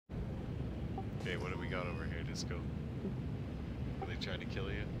Okay, what do we got over here, Disco? Are they trying to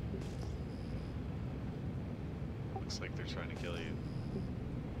kill you? Looks like they're trying to kill you.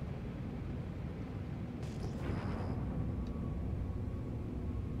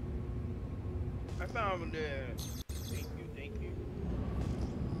 I found it. Thank you, thank you.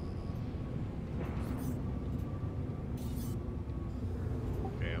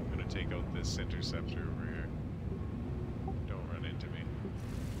 Okay, I'm gonna take out this interceptor over here. Don't run into me.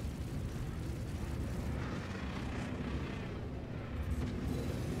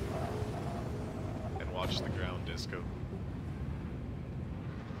 And watch the ground, Disco.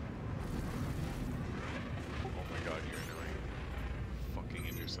 Oh my god, you're annoying. Fucking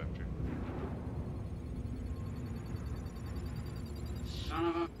interceptor. Son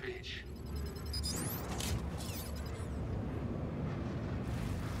of a bitch.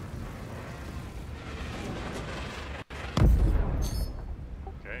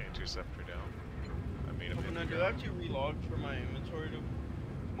 Okay, interceptor down. I made him hit the Do I ground. have to relog for my inventory to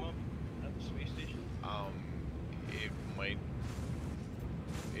come up at the space station?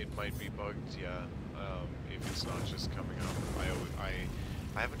 It might be bugged, yeah. If it's not just coming up.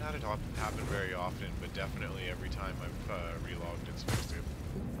 I haven't had it happen very often, but definitely every time I've relogged, it's fixed it.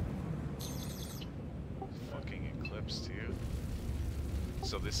 Fucking Eclipse too.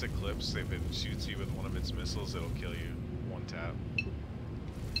 So this Eclipse, if it shoots you with one of its missiles, it'll kill you. One tap.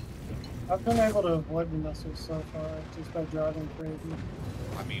 I've been able to avoid the missiles so far just by driving crazy.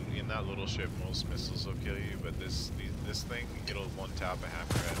 I mean, in that little ship, most missiles will kill you, but this thing, it'll one tap a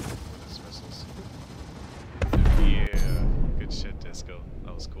hammerhead with its missiles. Yeah, good shit, Disco.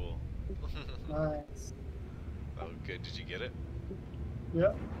 That was cool. Nice. Oh, good. Did you get it?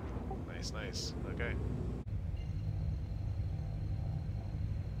 Yep. Nice, nice. Okay.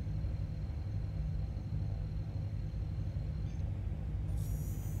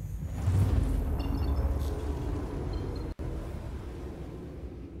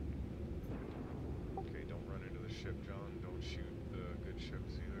 Okay, don't run into the ship, John. Don't shoot the good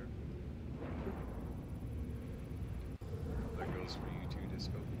ships either. That goes for you too,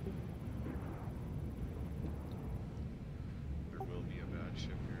 Disco. There will be a bad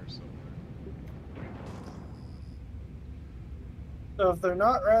ship here somewhere. So if they're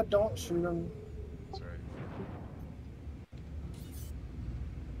not red, don't shoot them. That's right.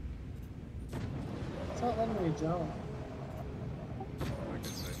 It's not letting me jump. Like I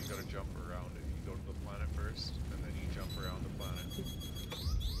said, you gotta jump around it. You go to the planet first, and then you jump around the planet.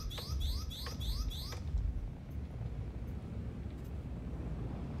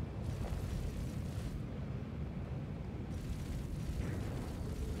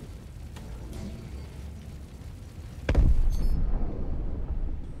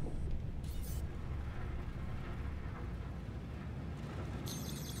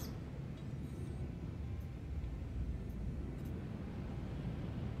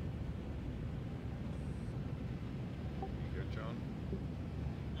 You good, John?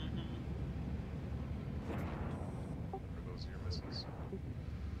 Are those your missiles?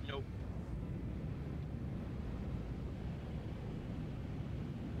 Nope.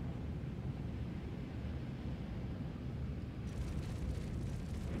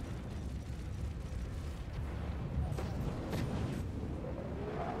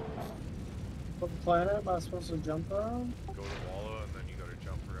 What planet am I supposed to jump around? Go to Walla, and then you gotta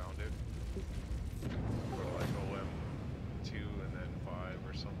jump around it. Go to like OM2 and then 5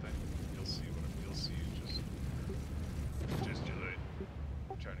 or something. You'll see you'll see you just do it.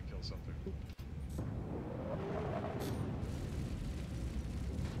 Trying to kill something.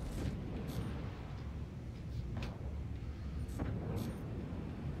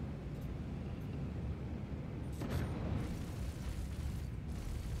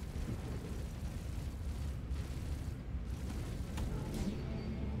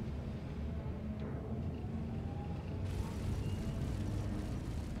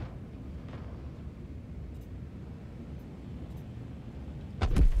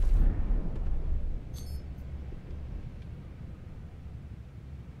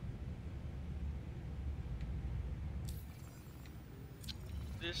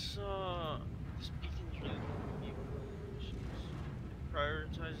 This beacon's really cool. It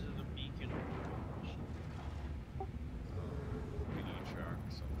prioritizes the beacon. Can you track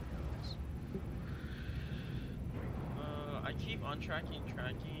something else? I keep untracking,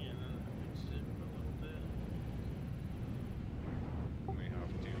 tracking, and then I fix it for a little bit. We may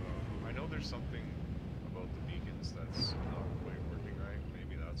have to, I know there's something about the beacons that's not quite working right.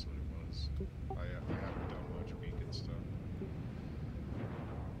 Maybe that's what it was. I haven't done much beacon stuff.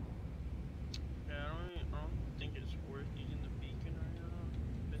 Yeah, I don't think it's worth using the beacon right now.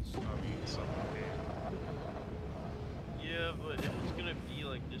 It's I mean, some okay. Yeah, but if it's gonna be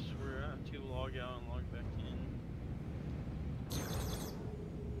like this, we're gonna have to log out and log back in.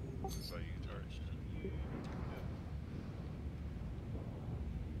 Is that you, Tart?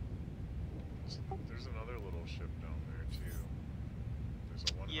 There's another little ship down there too. There's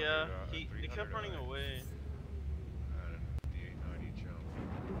a 100, Yeah, a they 300 kept running away. and the 890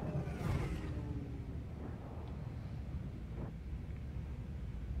 jump.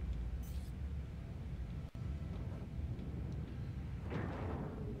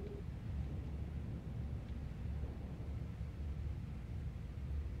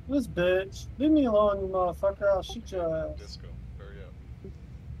 This bitch. Leave me alone, you motherfucker. I'll shoot your ass. Disco, hurry up.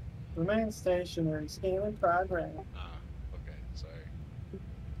 Remain stationary. Scanning progress. Ah, okay, sorry.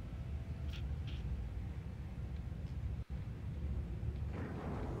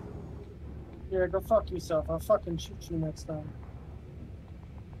 Yeah, go fuck yourself. I'll fucking shoot you next time.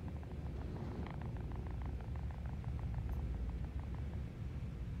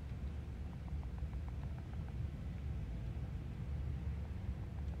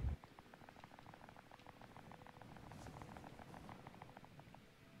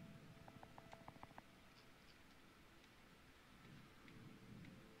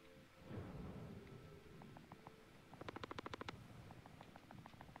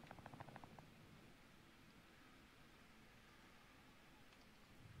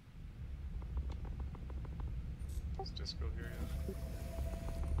 Is Disco here yet?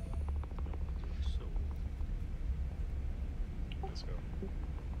 So Disco.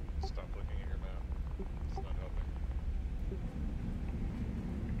 Stop looking at your map. It's not helping.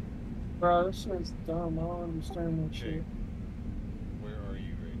 Bro, this shit's dumb. I don't understand that Okay. shit. Where are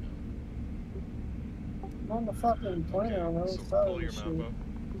you right now? I'm on the fucking plane on the other so side pull of your this map shit. up.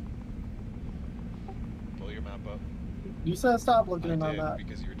 Pull your map up. You said stop looking I at my did, map.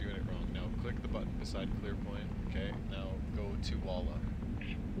 because you were doing it wrong. Now click the button beside clear point. Okay, now go to Walla.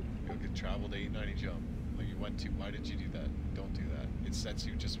 You'll get travel to 890 jump. Like you went to. Why did you do that? Don't do that. It sets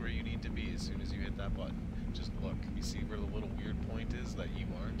you just where you need to be as soon as you hit that button. Just look. You see where the little weird point is that you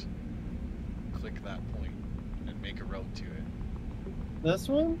aren't? Click that point and make a route to it. This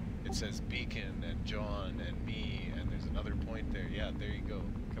one? It says Beacon and John and me, and there's another point there. Yeah, there you go.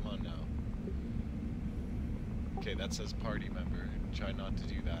 Come on now. Okay, that says party member. Try not to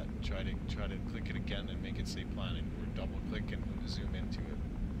do that. Try to click it again and make it say planet, or double click and zoom into it.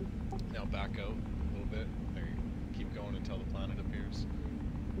 Now back out a little bit. There. Keep going until the planet appears.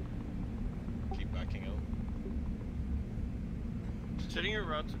 Keep backing out. setting a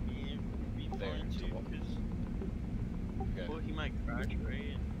route to be There, fine to too, what? because Okay. well, he might crash,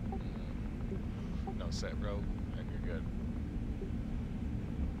 right? No, set route, and you're good.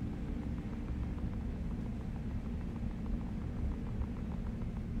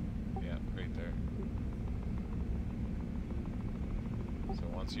 Yeah, right there. So it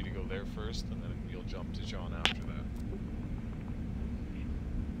wants you to go there first, and then you'll jump to John after that.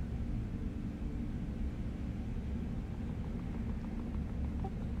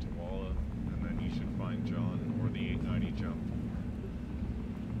 To Walla, and then you should find John or the 890 jump.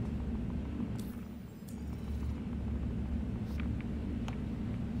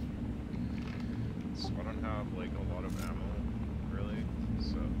 So I don't have like a lot of ammo, really,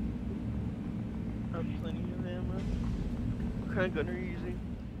 so I have plenty of ammo. What kind of gun are you using?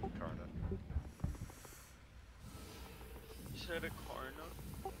 Karna. You said a Karna?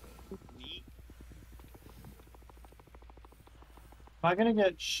 Neat. Am I gonna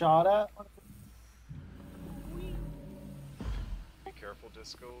get shot at? Be careful,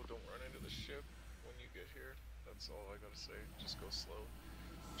 Disco. Don't run into the ship when you get here. That's all I gotta say. Just go slow.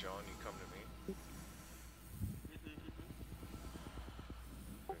 John, you come to me.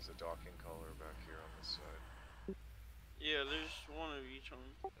 There's a docking collar back here on this side. Yeah, there's one of each on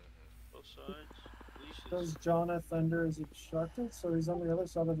both sides. At least Because it's... Jonah Thunder is obstructed, so he's on the other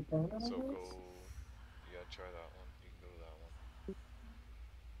side of the planet. I So guess? go. Yeah, try that one. You can go to that one.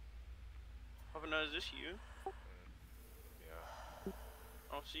 Oh, no, is this you? Yeah.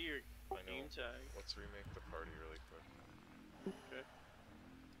 I don't see your I know. name tag. Let's remake the party really quick. Okay.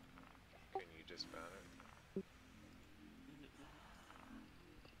 Can you disband it?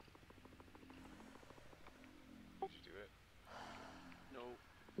 Did you do it? No.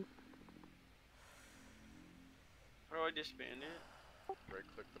 How do I disband it? Right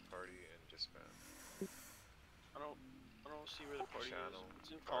click the party and disband. I don't see where the party Channel, is.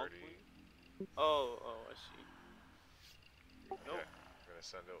 It's in party. conflict. Oh, I see. Okay. Nope. We're gonna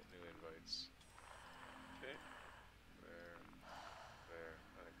send out new invites. Okay. There.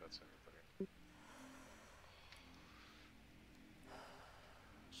 I think that's everybody.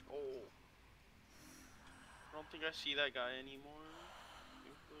 don't think I see that guy anymore.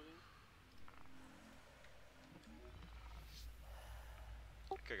 Thankfully.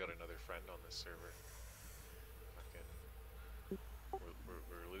 I think I got another friend on this server. Fucking,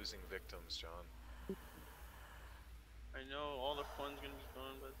 we're losing victims, John. I know all the fun's gonna be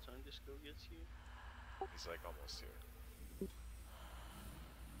gone by the time Disco gets here. He's like almost here.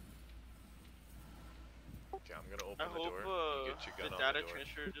 Okay, I'm gonna open I the hope door. You get your gun the on data the door.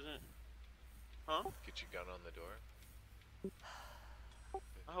 transfer doesn't. Huh? Get your gun on the door.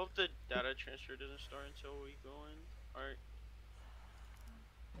 I hope the data transfer doesn't start until we go in. Alright.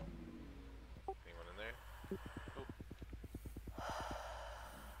 Anyone in there? Nope.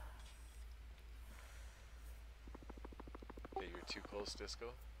 Okay, you're too close,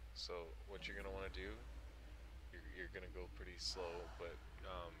 Disco. So what you're gonna want to do, you're gonna go pretty slow, but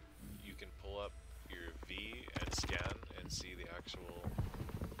you can pull up your V and scan and see the actual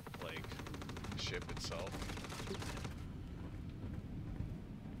like ship itself.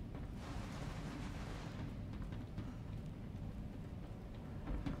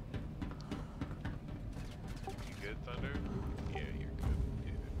 You good, Thunder? Yeah, you're good.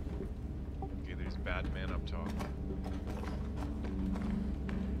 Yeah. Okay, there's bad man up top.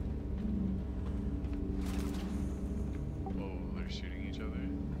 Oh, they're shooting each other.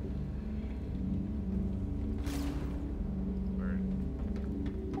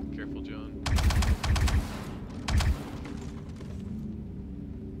 Alright. Careful, John.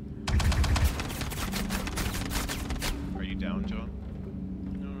 Are you down, John?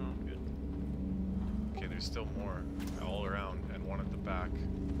 No, I'm good. Okay, there's still more all around and one at the back.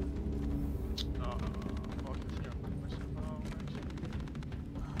 Fuck, I think I put myself out,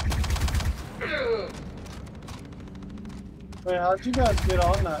 Wait, how'd you guys get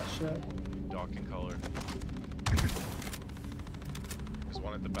on that shit? Docking collar. There's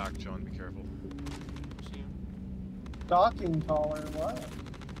one at the back, John, be careful. See him. Docking collar, what?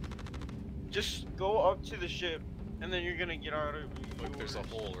 Just go up to the ship, and then you're gonna get out of it. Look, there's a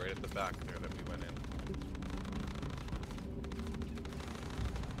hole right at the back there that we went in.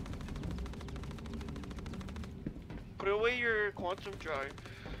 Put away your quantum drive.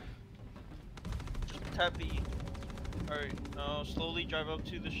 Just tap E. Alright, now slowly drive up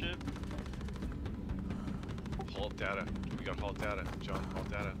to the ship. Halt data. We got halt data. John, halt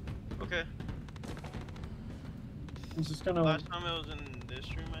data. Okay. I'm just gonna. Last time it was in this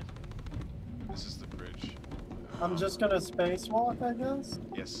room, I think. This is the bridge. I'm just gonna spacewalk, I guess.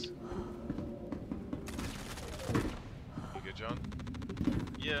 Yes. You good, John?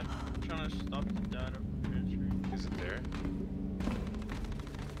 Yeah, I'm trying to stop the data from transferring. Is it there?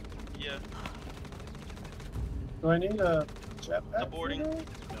 Yeah, Do I need a jetpack? The boarding. for that?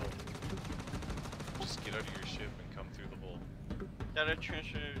 No. Just get out of your ship and come through the hole. data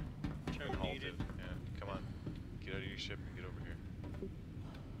transfer And halt it. terminated. Yeah. Come on. Get out of your ship and get over here.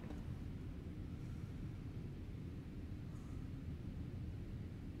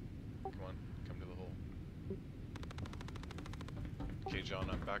 Come on. Come to the hole. Okay, John,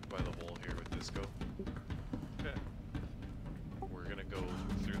 I'm back by the hole here with Disco. Okay. We're gonna go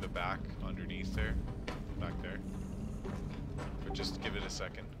through the back underneath there. Back there. But just give it a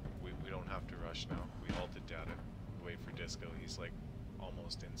second. We don't have to rush now. We halted data. Wait for Disco. He's like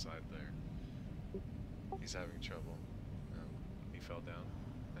almost inside there. He's having trouble. Oh, he fell down.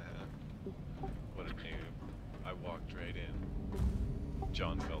 What a noob. I walked right in.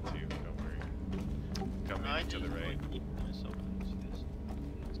 John fell too, don't worry. Come I in to the just right. like, eat myself into this.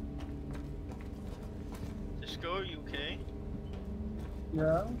 Disco, are you okay?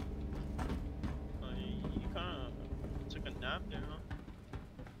 Yeah. You kinda took a nap there, huh?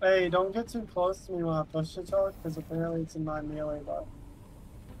 Hey, don't get too close to me when I push the talk, because apparently it's in my melee button.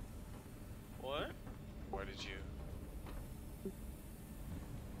 What? Why did you?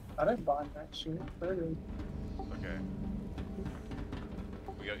 I didn't bind that shit. Clearly. Okay.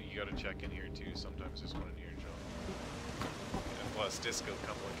 You gotta check in here too. Sometimes there's one in here, John. And plus, Disco,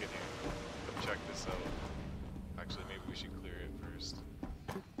 come look in here. Come check this out. Actually, maybe we should clear it first.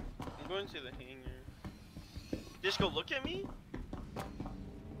 I'm going to the hangar. Disco, look at me?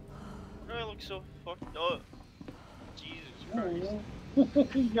 Oh, I look so fucked up. Jesus Christ. Oh,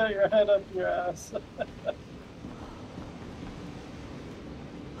 you got your head up your ass.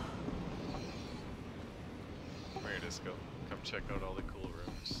 Come here, Disco. Come check out all the cool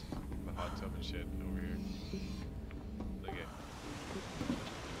rooms. The hot tub and shit over here. Look at,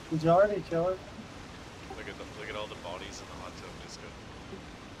 Did you already kill it? look at all the bodies in the hot tub, Disco.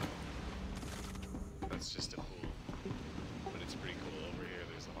 That's just a pool. But it's pretty cool. Over here,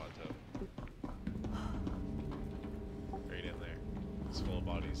 there's the hot tub. Right in there. It's full of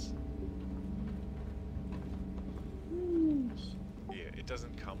bodies. it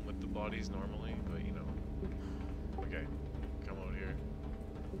doesn't come with the bodies normally, but you know. Okay, come out here.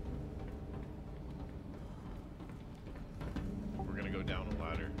 We're gonna go down a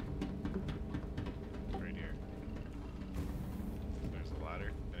ladder. Right here. There's a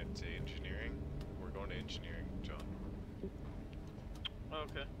ladder, and it's engineering. We're going to engineering, John.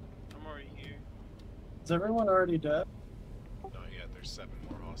 Okay, I'm already here. Is everyone already dead? Not yet, there's 7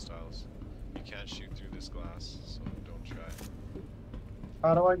 more hostiles. You can't shoot through this glass, so don't try.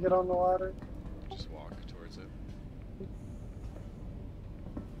 How do I get on the ladder? Just walk towards it.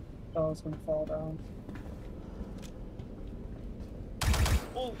 Oh, I was gonna fall down.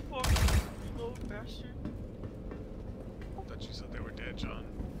 Oh fuck! Reload, bastard. Thought you said they were dead, John.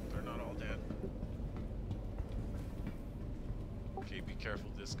 They're not all dead. Okay, be careful,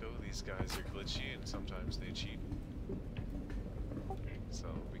 Disco. These guys are glitchy and sometimes they cheat. Okay, so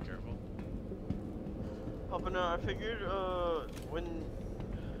be careful. Papa, no, I figured when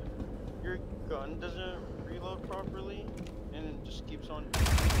your gun doesn't reload properly and it just keeps on,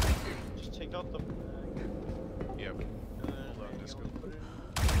 just take out the mag. Yeah, but And then hold on, Disco. put it.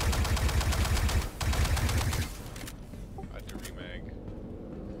 I had to remag.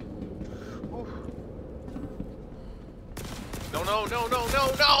 Oof. No, no, no, no,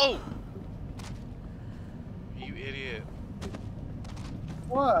 no, no! You idiot.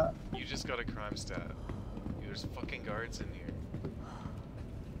 What? You just got a crime stat. There's fucking guards in here.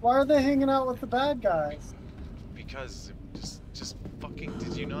 Why are they hanging out with the bad guys? Because, just fucking,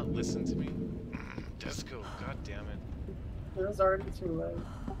 did you not listen to me? Disco, god damn it. It was already too late.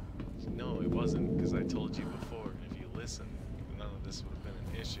 No, it wasn't, because I told you before. If you listened, none of this would have been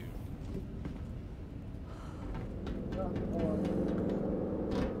an issue. Oh,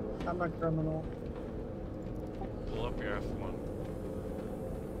 I'm a criminal. Pull up your F1.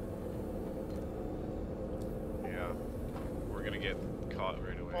 Yeah. We're gonna get caught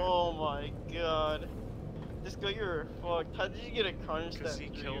right away. Oh my god. Disco, you're fucked. How did you get a crime Because stat? he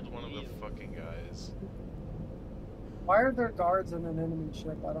through killed your one of the feet? fucking guys. Why are there guards in an enemy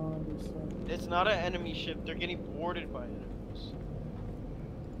ship? I don't understand. It's not an enemy ship. They're getting boarded by enemies.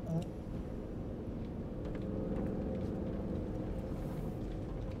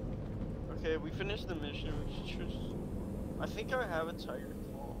 Okay, we finished the mission. We should just... I think I have a tiger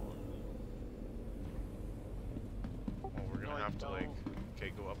claw on me. Well, we're gonna No, I have to, like, don't.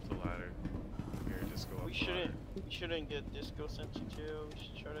 okay, go up the ladder. Here, just go up We the ladder. shouldn't get Disco sent to jail. We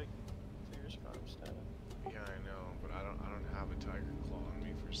should try to clear his crime stat. Yeah, I know, but I don't have a tiger claw on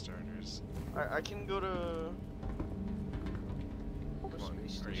me for starters. I can go to... Come on,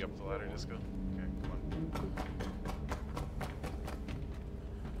 are you up the ladder, Disco? Okay, come on.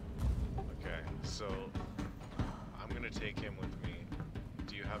 Okay, so I'm gonna take him with me.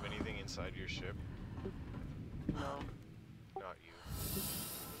 Do you have anything inside your ship? No. Not you.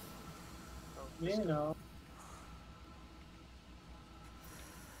 Oh, You Disco. know.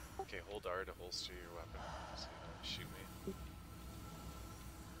 Okay, hold R to holster your weapon so you don't shoot me.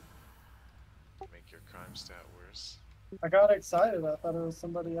 Make your crime stat worse. I got excited. I thought it was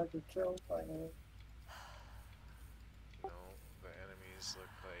somebody I could kill finally. No, the enemies look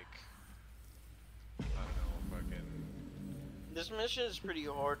like, I don't know, fucking... This mission is pretty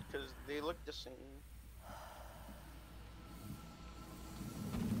hard because they look the same.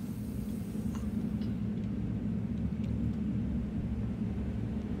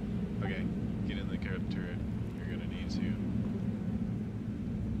 Okay, get in the turret. You're gonna need to.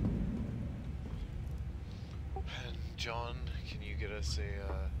 And John, can you get us a,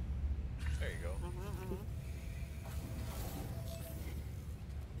 there you go.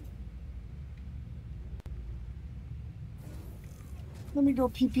 Let me go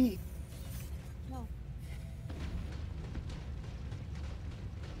pee pee. No.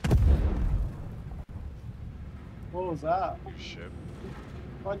 What was that? Your ship.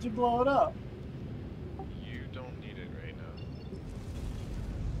 Why'd you blow it up? You don't need it right now.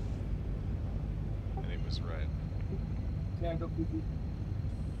 And it was red. Yeah, go pee pee.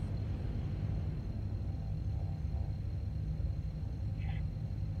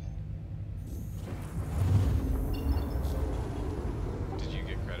 Did you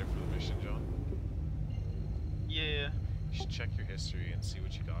get credit for the mission, John? Yeah, You should check your history and see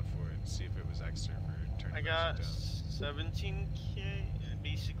what you got for it and see if it was extra for turning I that got shit down. 17k,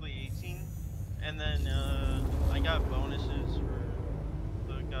 basically 18, and then I got bonuses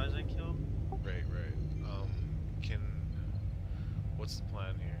for the guys I killed. Right, right. What's the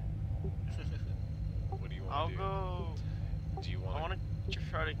plan here? What do you want I'll to do? go. Do you I want want to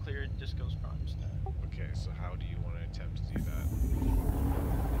try to clear Disco's crime stat. Okay, so how do you want to attempt to do that?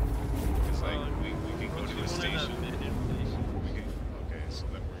 Because like we can go to a station. Places. We can, okay,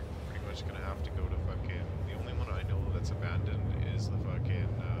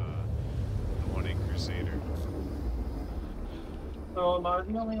 So am I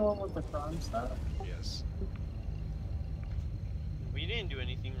the only one with the crime stat? Yes. We didn't do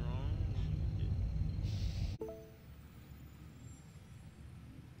anything wrong. You did.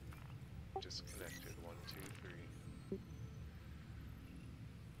 Disconnected. 1, 2, 3.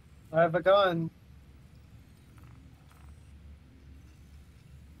 I have a gun.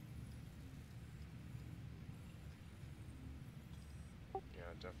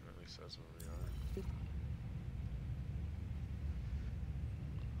 Yeah, it definitely says where we are.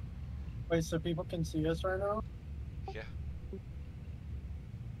 Wait, so people can see us right now? Yeah.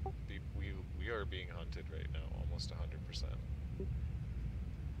 We are being hunted right now, almost 100%.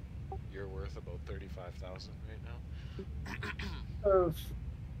 You're worth about 35,000 right now. Oof.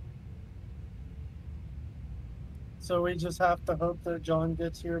 So we just have to hope that John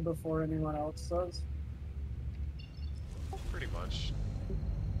gets here before anyone else does? Pretty much.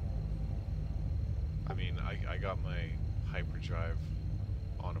 I mean, I got my hyperdrive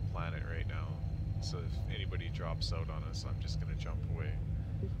on a planet right now, so if anybody drops out on us, I'm just gonna jump away.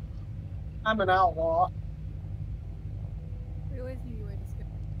 I'm an outlaw. We always knew you were disgusting.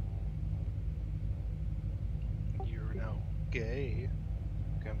 You're now gay.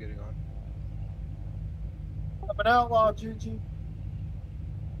 Okay, I'm getting on. I'm an outlaw, Gigi.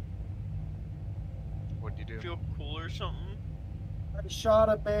 What'd you do? Feel cool or something? I shot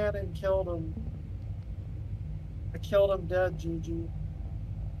a man and killed him. I killed him dead, Gigi.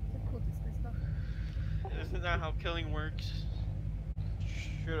 Typical disgusting. Isn't that how killing works?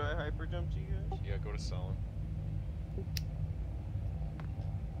 Should I hyper jump to you guys? Yeah, go to Sullen.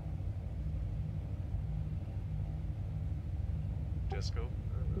 Disco?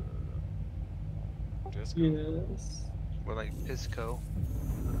 Disco? Yes. More like Pisco.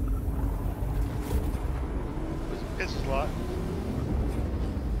 Piss a lot.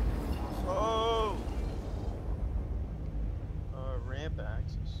 Oh! Ramp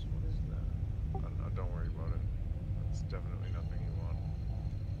access. What is that? Don't worry about it. That's definitely nothing you want.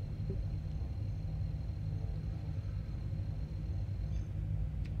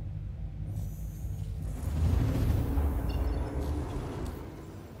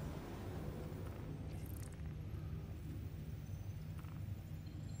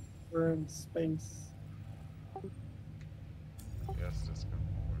 We're in space. Yes, Disco.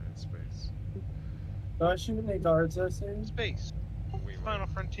 We're in space. Do I shoot any guards I see? Space. We Final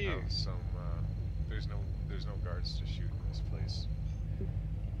might frontier. have some, there's no guards to shoot in this place.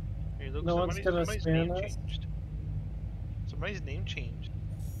 Hey, look, No one's gonna somebody's spam name us? changed. Somebody's name changed.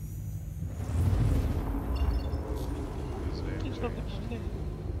 His name There's nothing changed. on there.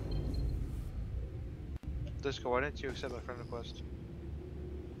 Disco, why didn't you accept my friend request?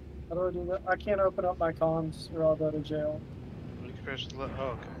 How do I do that? I can't open up my comms or I'll go to jail. You can press the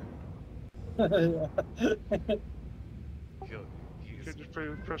oh, okay. Yeah. He's, You can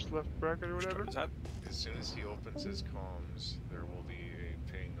just press the left bracket or whatever. as soon as he opens his comms, there will be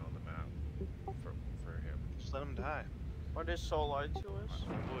a ping on the map for him. Just let him die. Why did Saul lie to us?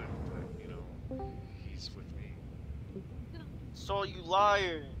 I would, but, you know, he's with me. Saul, you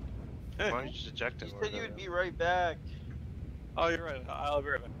liar! Why don't you just eject him? You or said you whatever? would be right back. Oh, you're right. I'll be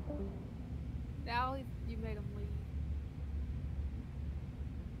right back. Now you made him leave.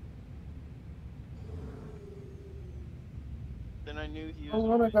 Then I knew he I was.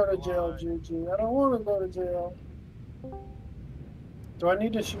 don't want to go to always jail, lying. Gigi. I don't want to go to jail. Do I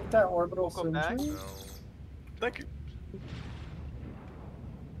need to shoot that orbital Welcome back. sentry? No. Thank you.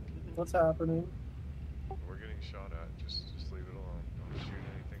 What's happening? We're getting shot at. Just leave it alone. Don't shoot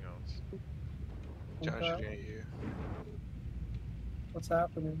anything else. John Okay. shooting at you. What's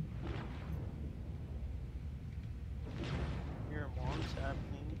happening? Your mom's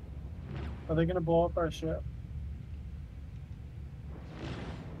happening. Are they gonna blow up our ship?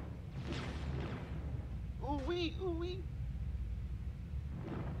 Ooh wee, ooh wee.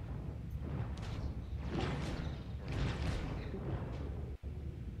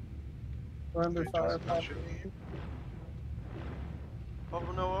 We're under Okay, fire. John's not Pop. shooting at you.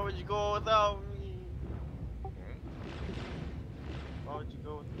 Oh no, why would you go without me? Hmm? Why would you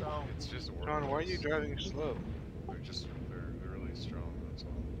go without It's me? just John, why are you orbitals. driving slow? They're really strong, that's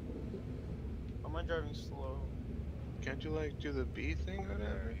all. Why am I driving slow? Can't you like do the B thing or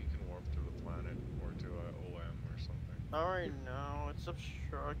whatever? You can warp to the planet or to OM or something. Not right now, it's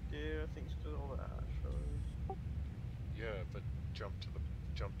obstructed. I think it's because all the astros. Yeah, but jump to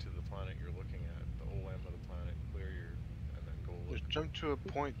the planet you're looking at, the OM of the planet, clear your, and then go look Just jump to a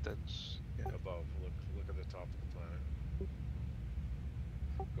point that's above. Look at the top of the planet.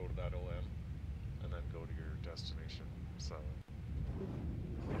 Go to that OM, and then go to your destination. So.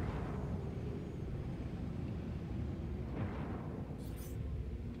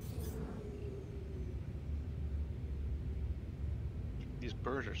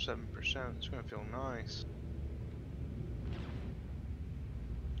 Birds are 7%. It's gonna feel nice.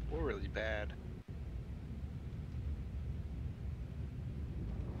 Or really bad.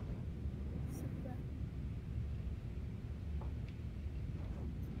 Sit back.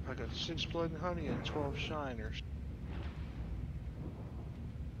 I got 6 blood and honey and 12 shiners.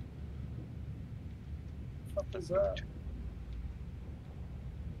 What the fuck is that?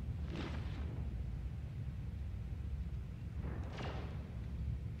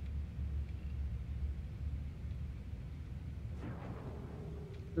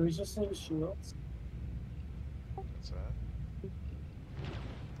 Do we just need shields? What's that?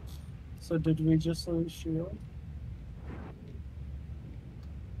 So did we just lose shield?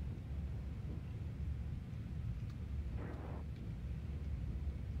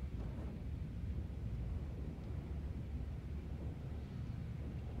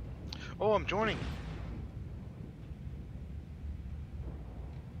 Oh, I'm joining.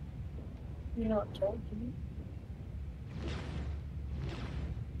 You're not talking.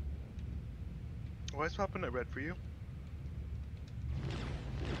 Why is popping at red for you?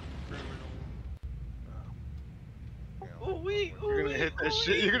 Oh wait, oh You're gonna wait, hit that oh shit.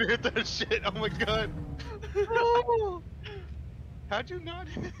 wait. You're gonna hit that shit. Oh my god. No! How'd you not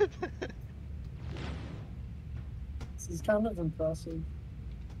hit that? This is kind of impressive.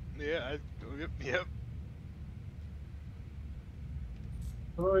 Yeah, yep.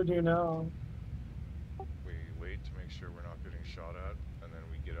 What do we do now? We wait to make sure we're not getting shot at, and then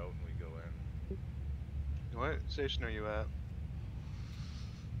we get out and we go in. What station are you at?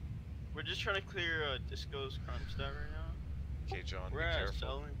 We're just trying to clear Disco's crime stat right now. Okay, John, We're be at careful.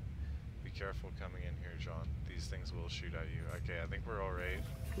 selling. Be careful coming in here, John. These things will shoot at you. Okay, I think we're alright.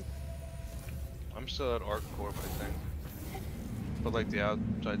 I'm still at Arc Corp, I think. But like the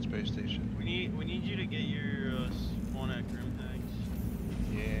outside space station. We need you to get your spawn at Grim Tags.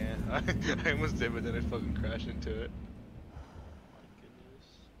 Yeah, I almost did, but then I fucking crashed into it. My goodness.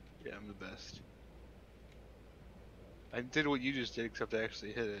 Yeah, I'm the best. I did what you just did, except I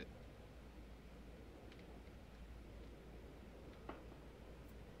actually hit it.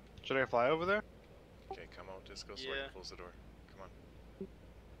 Should I fly over there? Okay, come out, Disco, so I Yeah. can close the door. Come on.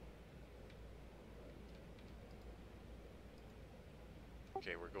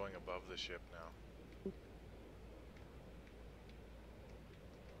 Okay, we're going above the ship now.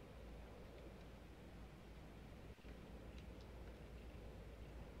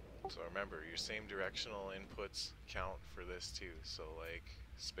 So remember, your same directional inputs count for this too. So like,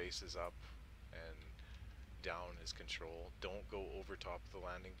 space is up and down is control. Don't go over top of the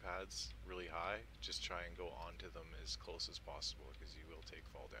landing pads really high. Just try and go onto them as close as possible because you will take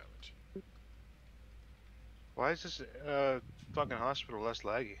fall damage. Why is this fucking hospital less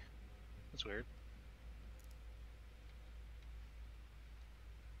laggy? That's weird.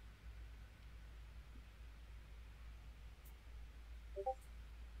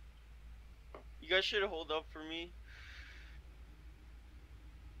 You guys should hold up for me.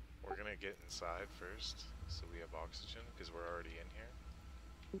 We're gonna get inside first so we have oxygen because we're already in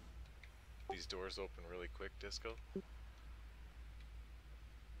here. These doors open really quick, Disco.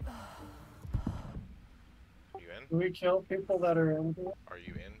 You in? Do we kill people that are in here? Are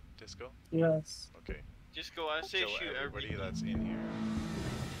you in, Disco? Yes. Okay. Disco, I say Kill shoot everybody everything. that's in here.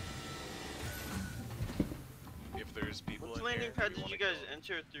 If there's people Which in landing here, pad we did wanna you guys kill 'em.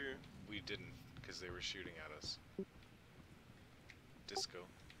 enter through? We didn't, because they were shooting at us. Disco,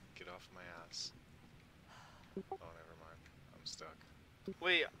 get off my ass. Oh, never mind. I'm stuck.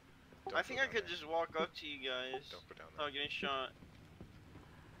 Wait, Don't I go think I down could there. just walk up to you guys Don't go down there. without getting shot.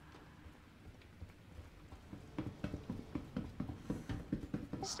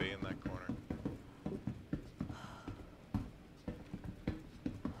 Stay in that corner.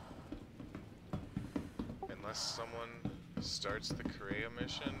 Unless someone starts the Korea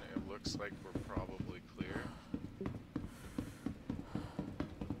mission, it looks like we're probably clear.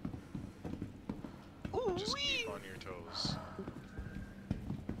 Ooh Just wee! keep on your toes.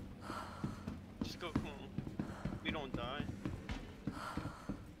 Just go cool. We don't die.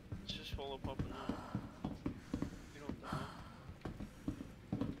 Let's just follow Papa now. We don't die.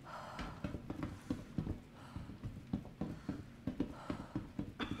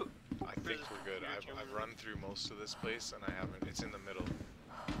 I think we're good. I've run through most of this place and I haven't. It's in the middle.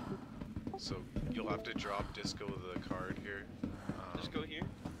 So you'll have to drop Disco the card here. Just go here.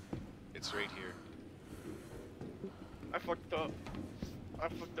 It's right here. I fucked up. I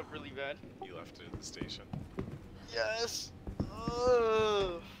fucked up really bad. You left it at the station. Yes!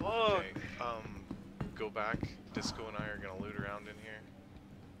 Oh, fuck. Okay, go back. Disco and I are gonna loot around in here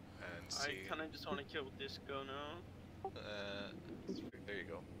and see. I kinda just wanna kill Disco now. There you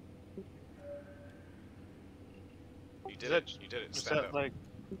go. You Is did that- it. You did it. Is Stand that up. like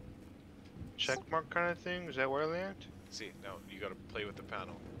check mark kind of thing? Is that where I land? See, now you gotta play with the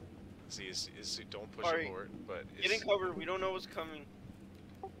panel. See, don't push Alright, it forward, but Get in cover. We don't know what's coming.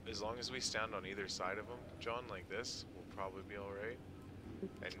 as long as we stand on either side of him, John, like this, we'll probably be alright.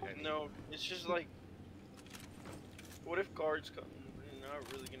 And No, it's just like, what if guards come? They're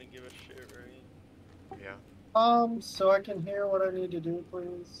not really gonna give a shit, right? yeah. So I can hear what I need to do,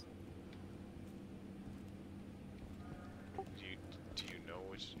 please. Do you know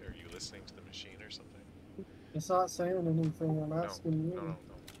which? Are you listening to the machine or something? It's not saying anything. I'm asking you. No.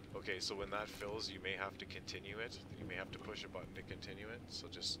 Okay, so when that fills, you may have to continue it. You may have to push a button to continue it. So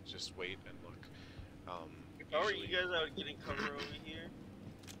just wait and look. If I were you Usually- guys, I would get in cover over here.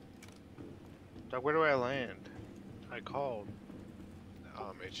 Doc, where do I land? I called.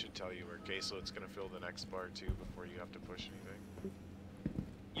 It should tell you. Okay, so it's gonna fill the next bar too before you have to push anything.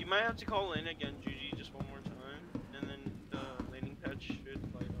 You might have to call in again, Juji, just one more time, and then the landing pad should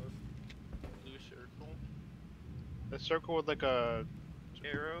light up. Blue circle. The circle with like a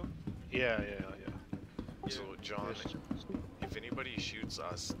Arrow. yeah. So John, Yes. if anybody shoots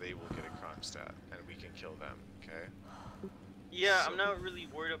us, they will get a crime stat, and we can kill them. Okay. Yeah, So- I'm not really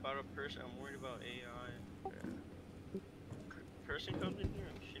worried about a person, I'm worried about AI. Person comes in here,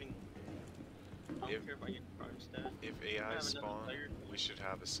 I'm shitting. I don't If- care if I get crime stat. If I AI have another spawn, player. we should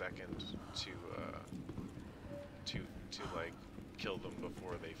have a second to like kill them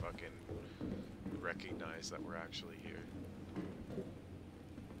before they fucking recognize that we're actually here.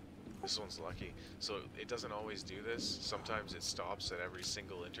 This one's lucky. So it doesn't always do this. Sometimes it stops at every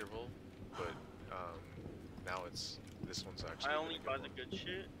single interval, but now this one's actually. I been only a good buy the one. good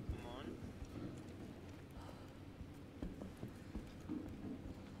shit. Come on.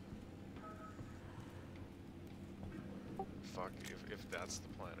 Fuck, if that's the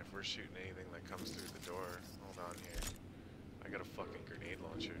plan, if we're shooting anything that comes through the door, hold on here. I got a fucking grenade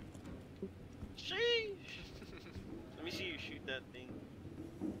launcher. Sheesh! Let me see you shoot that thing.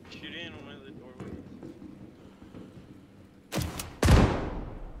 Shoot it in one of the doorways.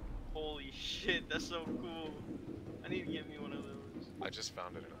 Holy shit, that's so cool. I need to get me one of those. I just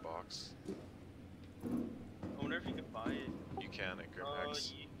found it in a box. I wonder if you could buy it. You can at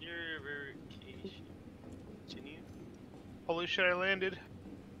Grimhex. Your verification. Continue. Holy shit! I landed.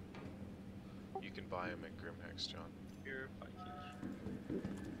 You can buy them at Grimhex, John. Verification.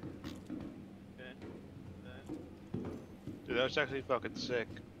 Okay. Dude, that was actually fucking sick.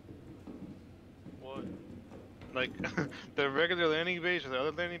 What? Like the regular landing base or the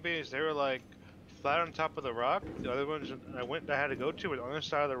other landing base, they were like flat on top of the rock. The other ones I had to go to were on the other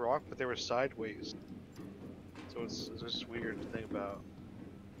side of the rock, but they were sideways. So it's just weird to think about.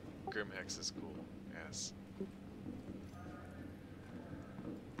 Grimhex is cool, yes.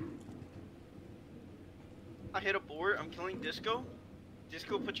 I hit a board. I'm killing Disco.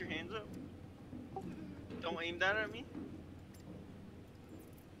 Disco, put your hands up. Don't aim that at me.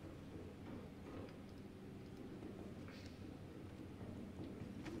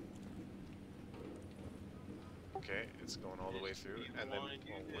 Okay, it's going all the way through, You and then wanna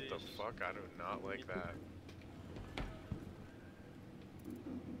do what the this. fuck? I do not like that.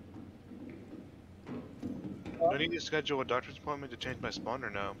 I need to schedule a doctor's appointment to change my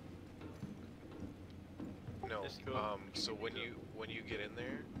spawner now. No. Let's go. So when you get in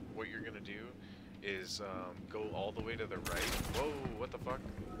there, what you're gonna do is go all the way to the right. Whoa! What the fuck?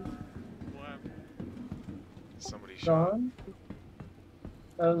 What? Somebody shot. John?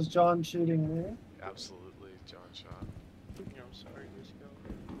 That was John shooting me. Absolutely, John shot. Yeah, I'm sorry,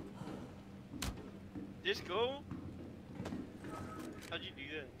 Disco. Disco? How'd you do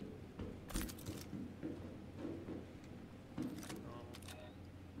that?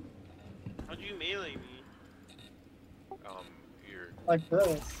 How'd you melee me? You're. Like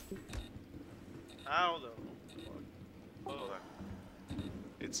this. How though? Hold on.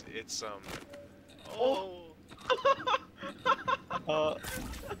 It's Oh! Uh,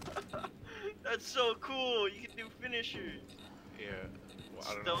 That's so cool. You can do finishers. yeah. Well,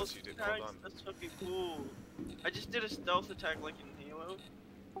 I don't know what you did. Hold on. That's fucking cool. I just did a stealth attack like in Halo.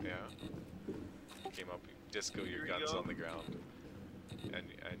 Yeah. Came up. Disco, your Here we gun's go. on the ground, and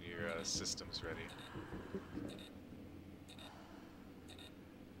your system's ready.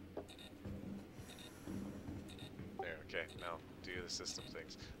 There. Okay. Now do the system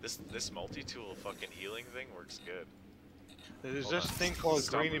things. This multi-tool fucking healing thing works good. there's Hold this on. thing called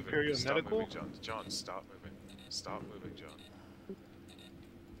Stop Green moving. Imperial Stop Medical. moving, John. John, stop moving. Stop moving, John.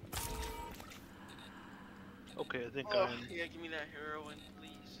 Okay, I think Oh, I'm. yeah, give me that heroin,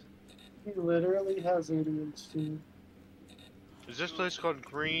 please. He literally has ADHD. Is this place called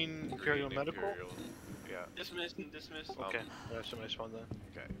Green Imperial Green Medical? Imperial. Yeah. Dismissed and dismissed. Okay, that's a nice one then.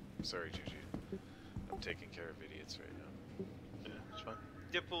 Okay. Sorry, Gigi. I'm taking care of idiots right now. Yeah, it's fine.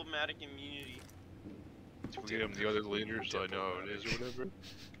 Diplomatic immunity. We get them the other leaders, so I know how it is or whatever.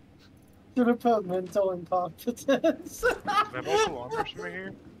 Should have put mental incompetence. Can I have also armors from right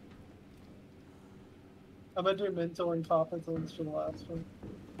here? I'm gonna do mental incompetence for the last one.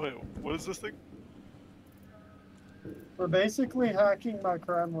 Wait, what is this thing? We're basically hacking my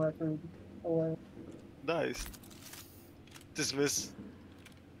crime record away. Nice. Dismiss.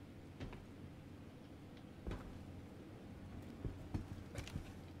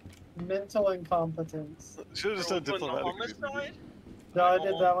 Mental incompetence. Should have just done For open diplomatic. homicide? No, I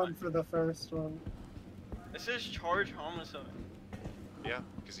did that one for the first one. It says charge homicide. Yeah,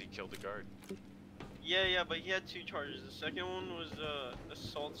 because he killed a guard. Yeah, but he had 2 charges. The second one was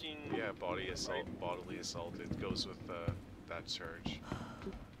assaulting. Yeah, bodily assault. It goes with that charge.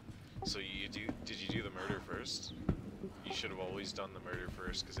 So did you do the murder first? You should have always done the murder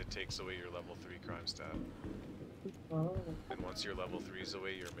first because it takes away your level 3 crime stat. Oh. And once your level 3 is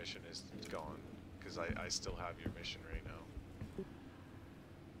away, your mission is gone. Because I still have your mission right now.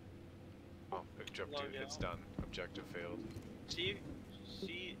 Oh, objective, it's done. Objective failed. See,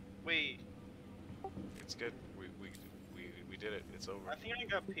 wait. It's good. We did it. It's over. I think I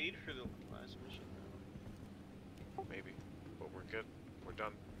got paid for the last mission. Maybe, but we're good. We're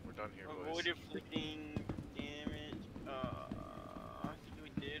done. We're done here, boys. Avoid inflicting damage. I think we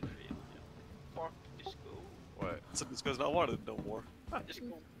did fail. Fuck Disco. What? So this guy's not wanted no more.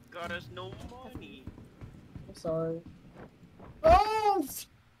 Disco got us no money. I'm sorry. Oh!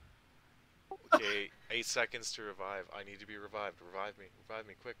 Okay, 8 seconds to revive. I need to be revived. Revive me. Revive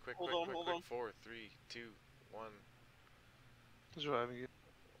me. Quick. Hold on. 4, 3, 2, 1. Who's reviving you?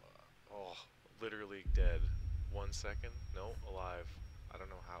 Oh, literally dead. 1 second? No, alive. I don't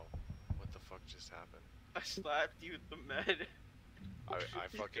know how. What the fuck just happened? I slapped you with the med. I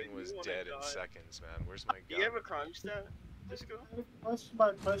fucking was You wanna dead in die. seconds, man. Where's my Do gun? you have a crime stat, Disco? I pushed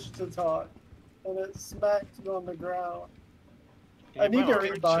my push to talk, and it smacked me on the ground. Can I you need buy to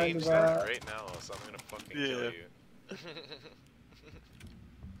armor? rebind Change that that. right now, so I'm gonna fucking Yeah. kill you.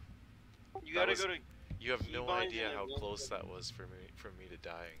 You gotta was- go to. You have no Keybinds idea and how then close that was for me to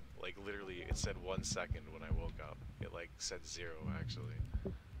dying. Like literally, it said 1 second when I woke up. It like said 0 actually.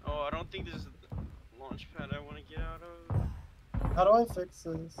 Oh, I don't think this is the launch pad I want to get out of. How do I fix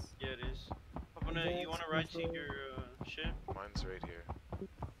this? Yeah, it is. You Advanced want to ride to control. your ship? Mine's right here.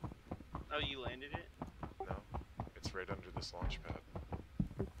 Oh, you landed it? No, it's right under this launch pad.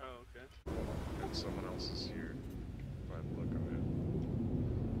 Oh, okay. And someone else is here. By the look of it.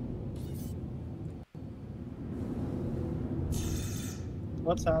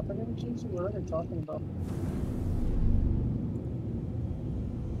 What's happening, Gigi? What are they talking about?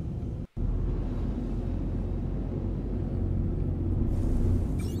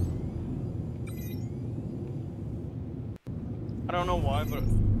 I don't know why, but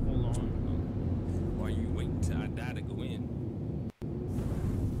hold on. While you wait till I die to go in.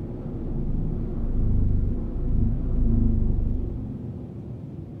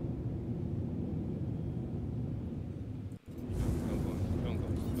 Don't go.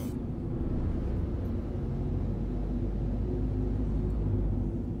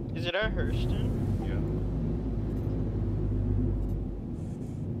 Is it at Hurston? Yeah.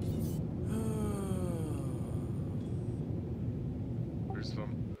 There's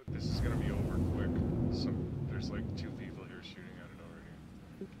some. This is gonna be over quick. There's like 2 people here shooting at it already.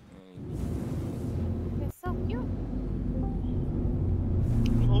 They're so cute.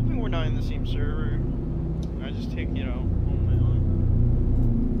 I'm hoping we're not in the same server. I just take it out on my own.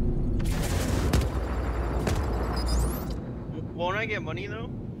 Won't I get money though?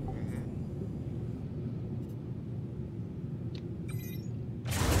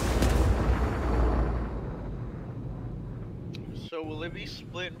 So will it be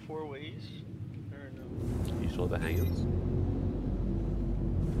split in 4 ways? Or no? You saw the hands?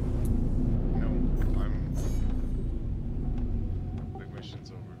 No, the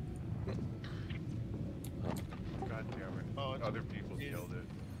mission's over. God damn it. Oh, it's Other people yeah. killed it.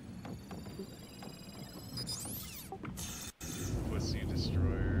 Pussy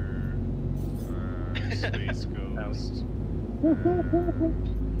Destroyer. Space Ghost.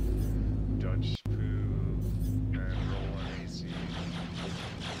 Dutch Poo. And Roll on AC.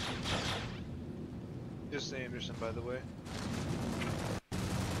 This is Anderson, by the way. Oh,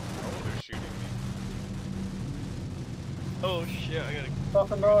 they're shooting me. Oh shit, I gotta.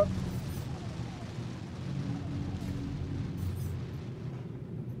 Talking about.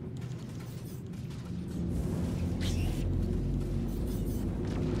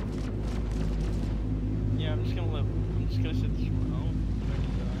 gonna sit this one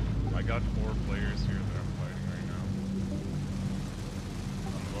out. I got 4 players here that I'm fighting right now.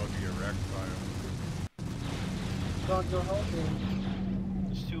 I'm about to get wrecked by them. Don't go help me.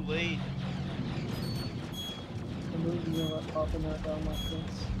 It's too late. The movie will let popping that down like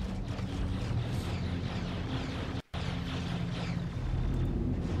this.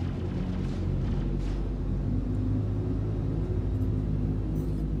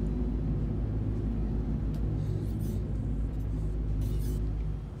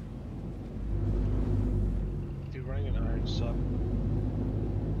 Dude, running an iron suck.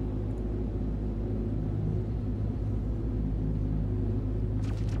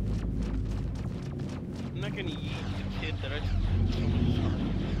 I'm not gonna eat the kid that I took.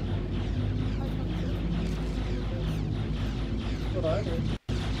 That's what I did.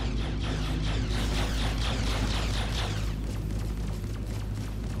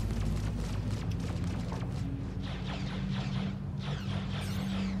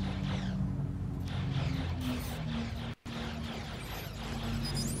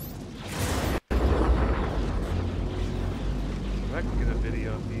 If I can get a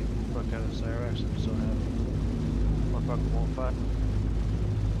video of me fuck out of Cyrax, I'm so happy. Motherfucker won't fight.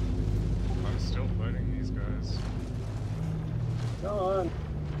 I'm still fighting these guys. Go on.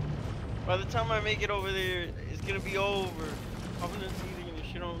 By the time I make it over there, it's gonna be over. Covenant's either gonna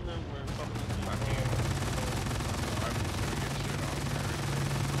shit on them or Covenant's I gonna mean, I'm just gonna get shit on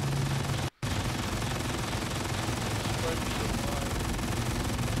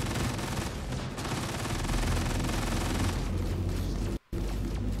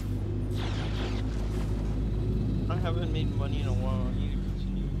I haven't made money in a while. I need to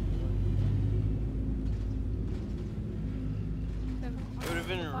continue. It would have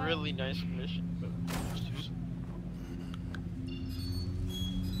been a really nice mission, but it's too slow.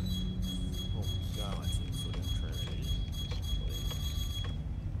 Oh my god, I can't feel that trash.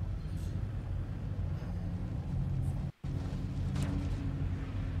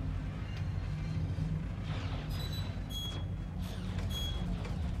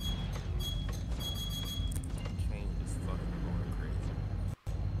 Kane is fucking going crazy.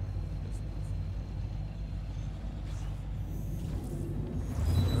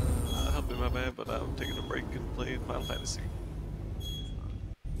 I've been my man, but I'm taking a break and playing Final Fantasy.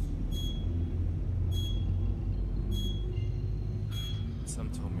 Some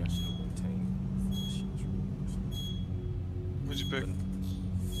told me I should have went Tang. What'd you pick?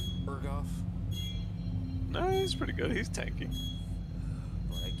 Berghoff. Nah, he's pretty good. He's tanky.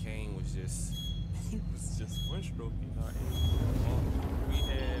 Bro, that Kane was just, he was just one stroking our end. We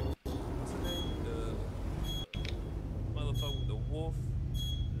had, what's her name? The motherfucker with the wolf,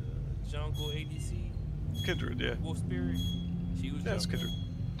 the jungle ADC, Kindred, yeah. wolf spirit. She was Yeah, it's jungle. Kindred.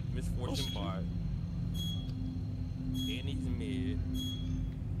 Misfortune Oh, bot. Annie's mid.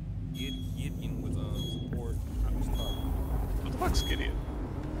 Gideon was support. I was top. What the fuck's Gideon?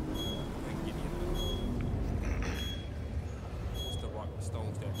 And Gideon, what's the rock, the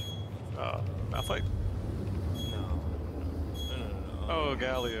stone statue? Malphite? No. Oh,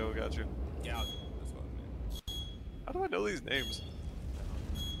 Galio, got you. Yeah, that's what I meant. How do I know these names?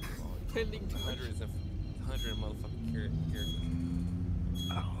 Pending 100 motherfucking characters.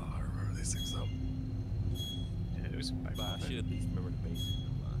 I don't know. I remember these things though. Yeah, it was back But I in the should at least remember the basics.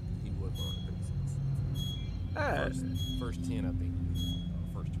 He was on the basics. day. First 10, I think.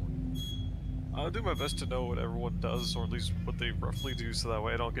 First 20. I'll do my best to know what everyone does, or at least what they roughly do, so that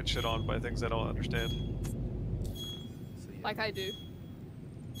way I don't get shit on by things I don't understand. So, yeah. Like I do.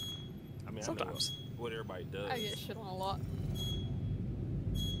 I mean, Sometimes. I know what everybody does. I get shit on a lot.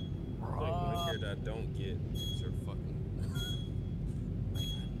 But one character I don't get is her fucking. Like,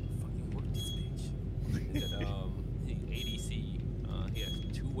 fucking work this bitch. Is that, he ADC, he has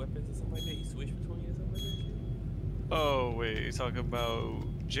 2 weapons or something like that. He switched between or something like that shit. Oh, wait, you talking about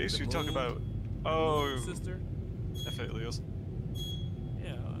Jace? The You talking moon- about. Oh, Moon sister? Aphelios.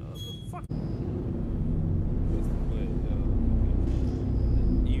 Yeah, what the fuck? But,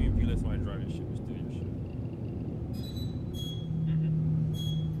 even if you let somebody drive your ship, it's still your ship.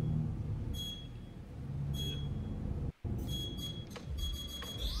 Yeah.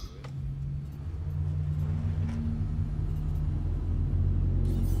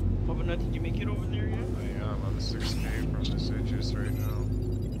 Covenant, did you make it over there yet? I am. I'm 6K from this Aegis right now.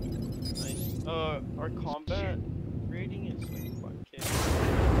 Nice. Our combat rating is like 5K.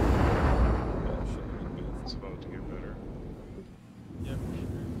 It's about to get better. Yeah, for sure.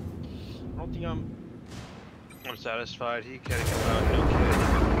 I don't think I'm satisfied. He can't come out.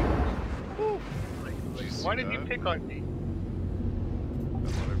 No kid. Did you see Why did you that? pick on me?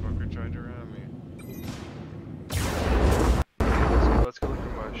 That motherfucker tried to ram me.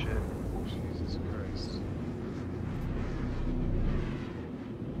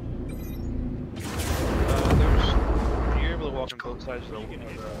 both sides of the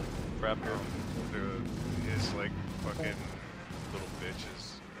raptor. His like fucking little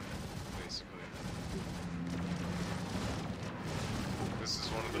bitches, basically. This is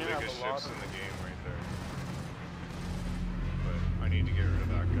one of the You have biggest a lot ships in of- the game right there. But I need to get rid of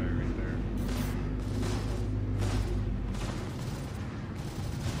that guy right there.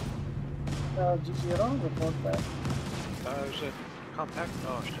 GG, I don't have a book back. There's a compact.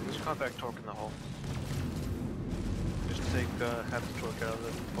 Oh shit, there's a compact torque in the hull. Just take half the torque out of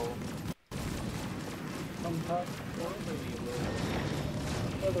the hull. Come top.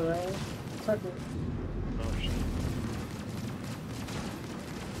 Further range. Check it. Oh shit.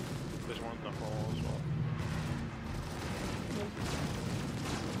 There's one in the hull as well.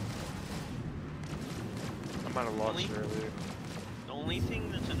 I might have lost it earlier. The only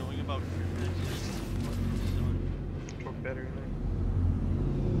thing that's annoying about Griffin is sun. Torque better in there.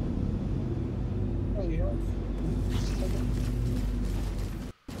 Oh, yeah.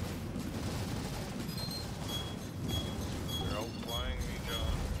 They're outflying me,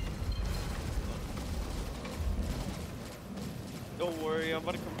 John. Don't worry, I'm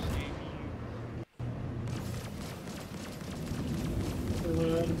about to come save you.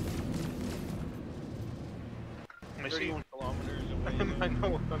 We're ready. I see 31 kilometers away. I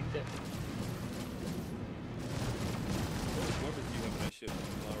know I'm dead. What weapons do you have in that ship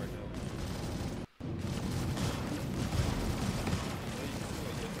now right now? Oh, you can do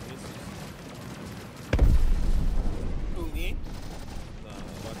it, yeah, missiles. Who, me? Nah,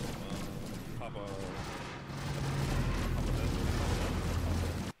 watch him, Papa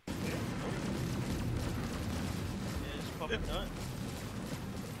Is Papa Nut?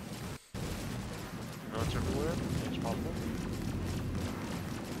 No, it's everywhere. It's possible.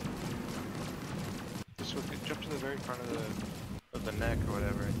 Just jump to the very front of the neck or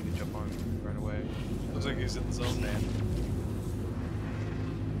whatever, and you can jump on right away. Looks like he's in the zone, man.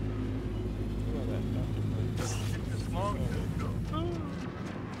 It's long.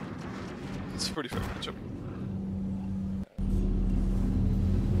 It's a pretty fair matchup.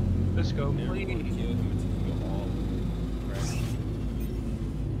 Let's go, Never please. gonna kill him until you go all crash.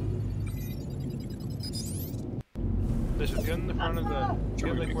 This is get in the front of the.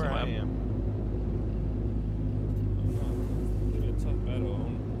 Get like where I am. It's a tough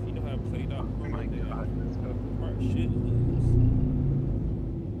battle. If you know how to play that, Oh my god. Let's go. Hard shit.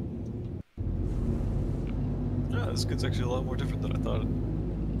 Yeah, this kid's actually a lot more different than I thought.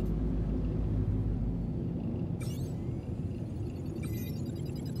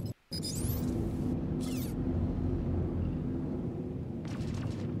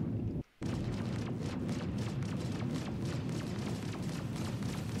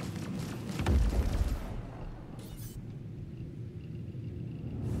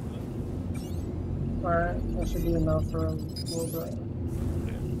 Alright, that should be enough for a little bit.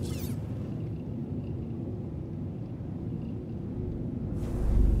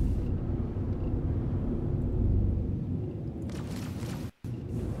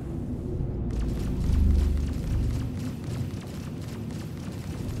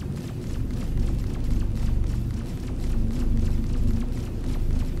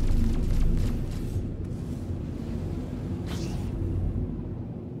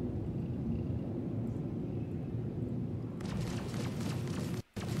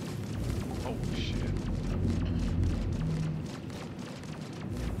 Oh shit.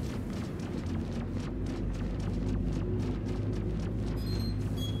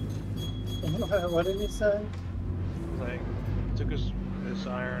 What did he say? Like, took his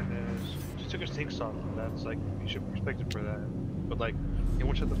iron and just took his tinks off. And that's like, you should be respected for that. But like, he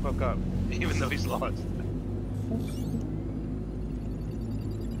won't shut the fuck up, even though he's lost.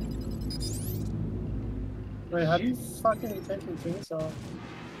 Wait, how do you fucking take your things off?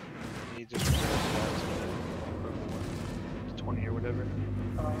 He just resets that to 20 or whatever.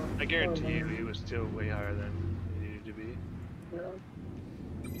 I guarantee you, he was still way higher than he needed to be. Yeah.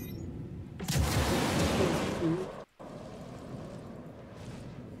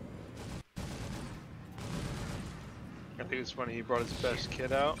 I think it's funny, he brought his best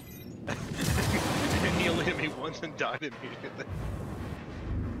kid out. And he only hit me once and died immediately.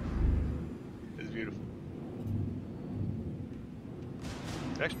 It's beautiful.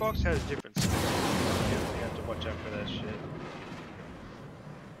 Xbox has different skills. You have to watch out for that shit.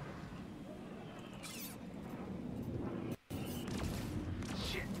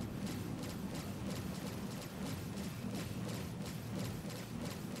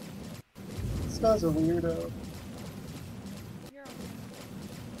 This guy's a weirdo. You're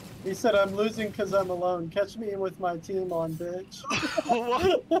He said, I'm losing because I'm alone. Catch me with my team on, bitch.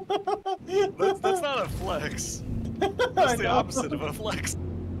 What? That's not a flex. That's the know. opposite of a flex.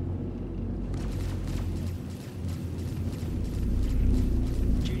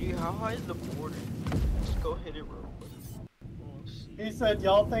 Judy, how high is the border? Just go hit it real quick. We'll see. He said,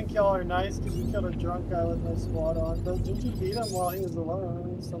 y'all think y'all are nice because you killed a drunk guy with no squad on. But did you beat him while he was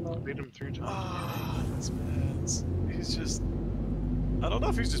alone? Somehow. Beat him 3 times. Ah, that's bad. He's just. I don't know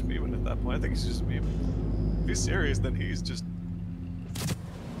if he's just memeing at that point. I think he's just memeing. If he's serious, then he's just.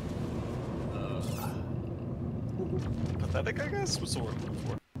 Pathetic, I guess? What's the word I'm looking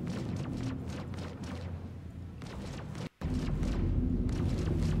for?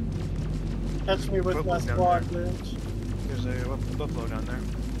 Catch me with my Buffalo's down squad, there. bitch. There's a buffalo down there.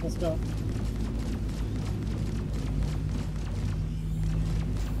 Let's go.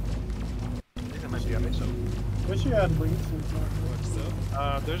 I think that might be on me, so. Wish you had wingsuits on. What's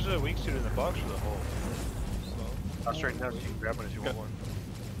up? There's a wingsuit in the box for the hole. So, I'll straighten out so you can grab one if you want Okay. one.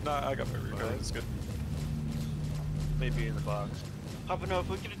 Nah, I got my recovery. It's good. Maybe in the box. Papa, no, if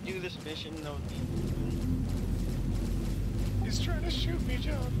we could do this mission, that would be. He's trying to shoot me,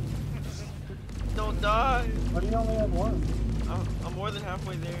 John. Don't die! Why do you only have one? I'm more than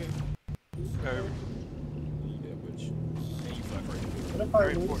halfway there. Alright, yeah, which. And you fly right here. What if I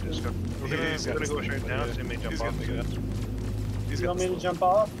Very lose important. Just you? go. We're Yeah, gonna, he's we're got gonna go this straight thing, down, yeah. so you may jump He's off. got the gun. He's You got want me the to slow. jump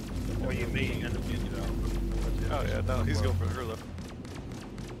off? Or you may end up getting it out. Oh yeah, no, he's going for her left.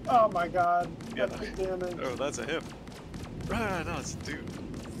 Oh my god. Yeah. Epic damage. Oh, that's a him. Right, no, it's a dude.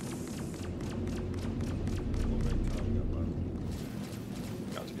 Oh my god, we got my.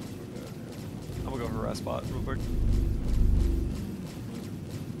 Gotcha. I'm gonna go harass spot real quick.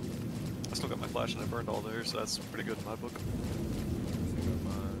 I still got my flash and I burned all there, so that's pretty good in my book. I got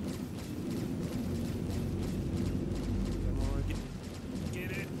mine. Come on,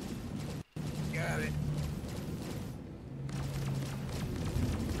 get it. Got it.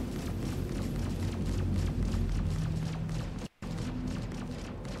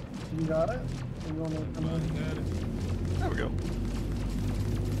 You got it? Or you want me to come Mine in? got it. There we go.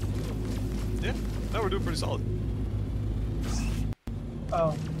 Yeah, no, we're doing pretty solid.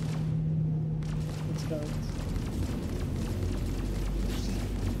 Oh. Let's go.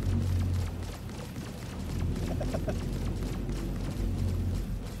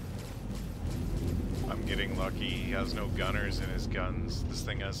 I'm getting lucky. He has no gunners in his guns. This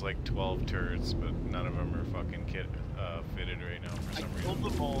thing has like 12 turrets, but none of them are fucking fitted right now for I some killed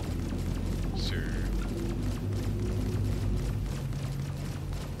reason. them all. Sure.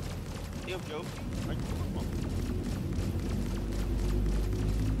 Yo, Joe. I killed them all.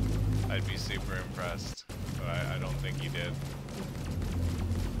 I'd be super impressed, but I don't think he did.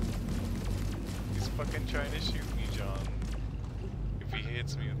 He's fucking trying to shoot me, John. If he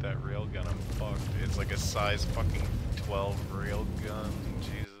hits me with that railgun, I'm fucked. It's like a size fucking 12 railgun.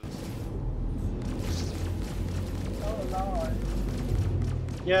 Jesus. Oh no.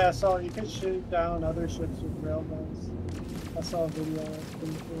 Yeah, so you can shoot down other ships with railguns. I saw a video. That's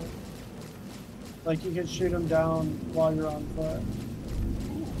pretty cool. Like you can shoot them down while you're on foot.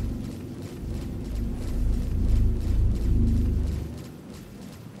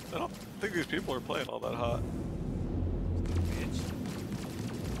 I don't think these people are playing all that hot. Bitch.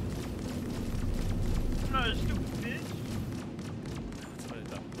 I'm not a stupid bitch. That's what I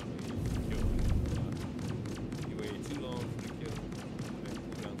thought. You waited too long for the kill. Okay,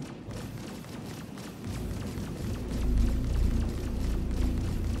 cool down.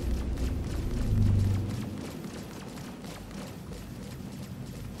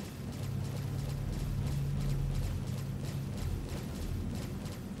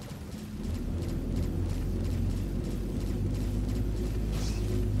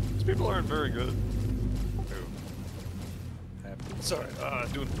 These people aren't very good. Happy. Sorry,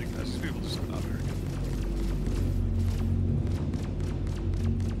 doing the thing. These people just are not very good.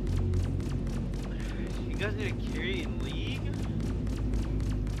 You guys need a carry in League?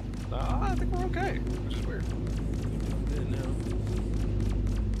 Nah, I think we're okay, which is weird. Good now.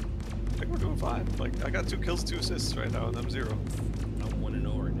 I think we're doing fine. Like, I got 2 kills, 2 assists right now, and I'm 0. I'm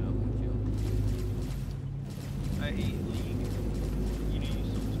 1-0 right now. Kill. I hate League. You need to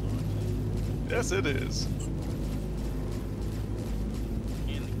use some response. Yes, it is.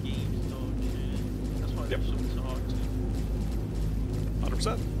 And the game's dog shit. That's why Yep. they're so toxic.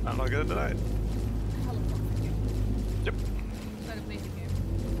 100%. I'm not gonna deny it. Hell of a game. Yep. It's like a basic game.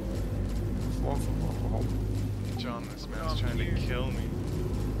 John, this Come man's trying to here. kill me.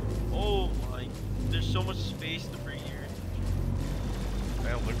 Oh my. There's so much space to bring here.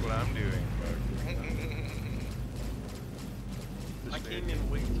 Man, look what I'm doing. I came in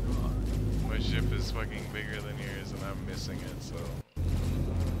way too hot. My ship is fucking bigger than yours and I'm missing it, so...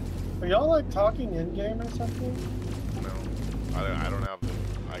 Are y'all like talking in game or something? I don't have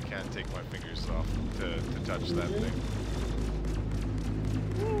the, I can't take my fingers off to touch that thing.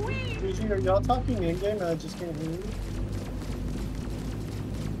 Gigi, are y'all talking in-game and I just can't hear you?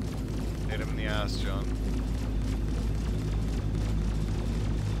 Hit him in the ass, John.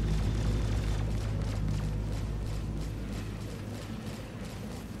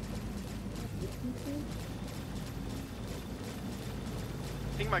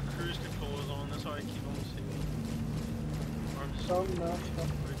 I think my cruise control is on, that's why I keep on singing. Or I'm just So much.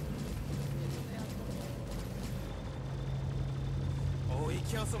 Oh, he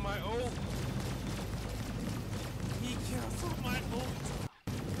canceled my ult. He canceled my ult.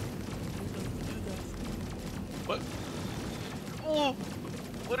 What? Oh!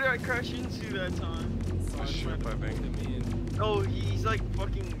 What did I crash into that time? A ship, I think. Oh, he's like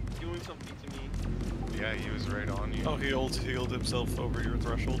fucking doing something to me. Yeah, he was right on you. Oh, he healed himself over your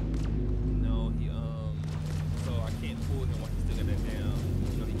threshold. No, so I can't pull him while he's still got that down.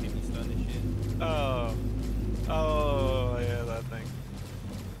 You know, he can't be stunned and shit. Oh, yeah, that thing.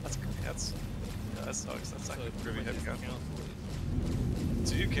 Yeah, that sucks. That's So not good. it's Pretty pretty heavy much gun.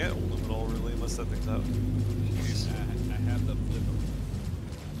 just So you can't hold him at all, really, unless that thing's out. I have to flip him.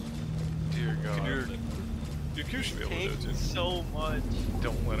 Dear God. You should be able to do it Tank too. so much.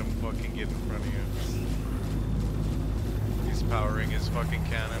 Don't let him fucking get in front of you. He's powering his fucking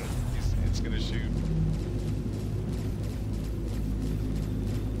cannon. It's gonna shoot.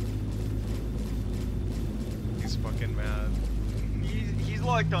 He's fucking mad. He's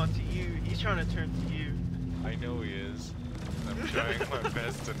locked onto you. He's trying to turn to you. I know he is. I'm trying my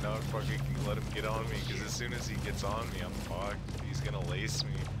best to not fucking let him get on me, because as soon as he gets on me, I'm fucked. He's gonna lace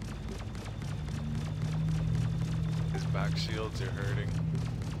me. His back shields are hurting.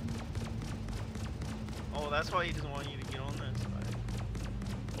 Oh, that's why he doesn't want you to get on that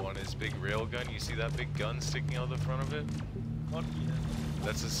side. On his big railgun, you see that big gun sticking out the front of it? Fuck yeah.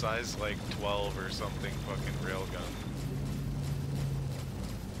 That's a size like 12 or something fucking railgun.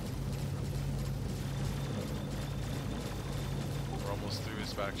 We're almost through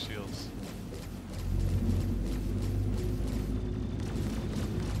his back shields.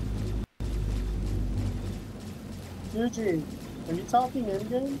 Gigi, are you talking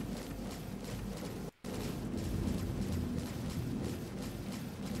in-game?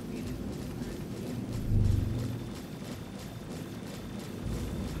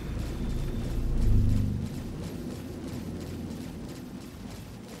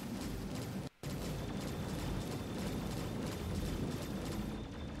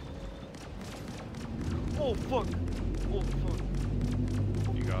 Oh fuck! Oh fuck!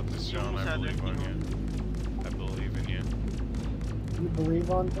 You got this, John. almost I had believe that on thing you. I believe in you. You believe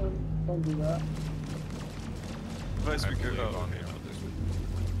on him? Don't do that. Vice I speaker. believe Oh, on okay.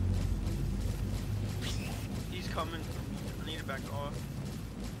 you. He's coming for me. I need to back off.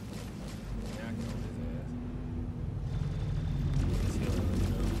 Yeah, I can hold his ass. He's healing right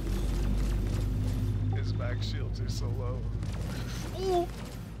now. His back shields are so low. Oh!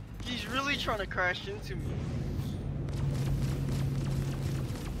 He's really trying to crash into me.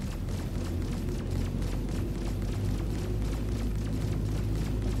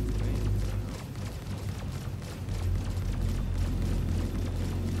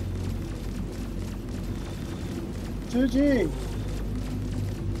 Gigi! You're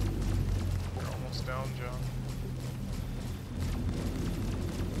almost down, John.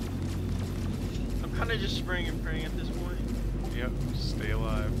 I'm kind of just spraying and praying at this point. Yep, stay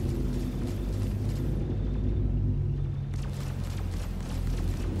alive.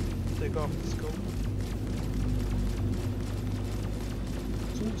 Take off the scope.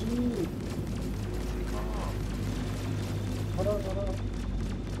 Gigi! Hold on.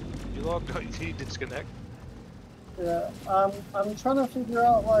 You logged out. You disconnect. Yeah, I'm trying to figure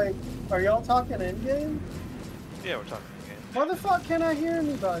out, like, are y'all talking in-game? Yeah, we're talking again. Why the fuck can't I hear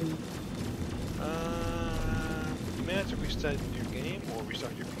anybody? You may have to reset your game or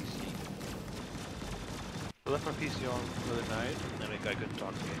restart your PC. I left my PC on the other night and I couldn't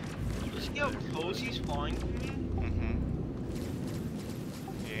talk to you. You see how close he's flying to me? Mm-hmm.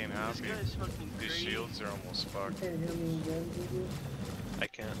 He ain't This happy. guy's fucking His crazy. shields are almost You fucked. can't hear me again, Gigi? I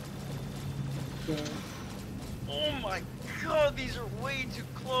can't. Okay, Oh my god, these are way too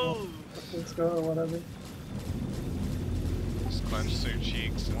close. let's go or whatever. Just clench their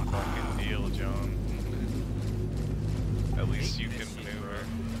cheeks and fucking deal, John. At least you can maneuver.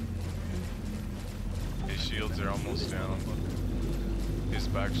 His shields are almost down. His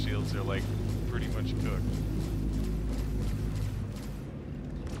back shields are like pretty much cooked.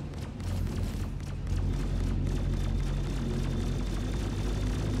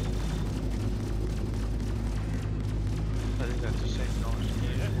 I think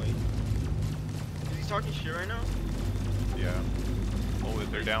talking shit right now? Yeah. Oh,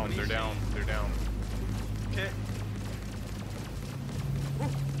 they're down. They're down. They're down. Okay.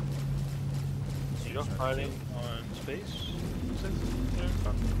 You're fighting on space?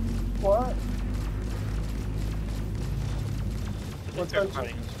 What? What's They're that?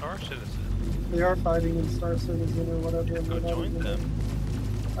 Fighting in Star Citizen. They are fighting in Star Citizen or whatever. Yeah, and go we're not join even them.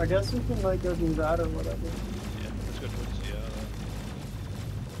 in. I guess we can like go do that or whatever. Yeah, let's go towards the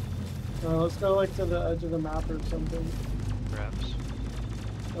Let's go like to the edge of the map or something. perhaps.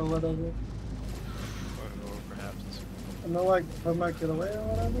 Or whatever. Or perhaps. And they'll like put my kid away or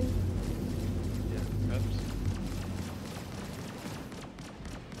whatever. Yeah, perhaps.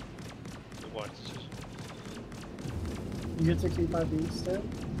 So watch this. You get to keep my beast too.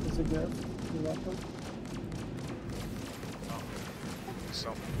 It's a gift. You're welcome. Oh.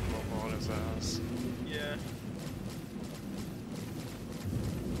 Something blew on his ass. Yeah.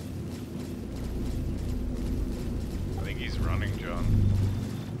 I think he's running, John.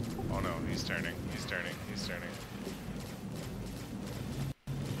 Oh no, he's turning. He's turning. He's turning.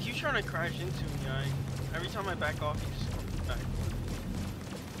 He keeps trying to crash into me. Every time I back off, he just comes back.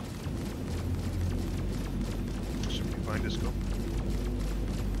 Should we find this go?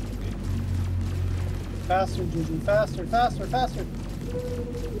 Faster, Gigi. Faster, faster, faster.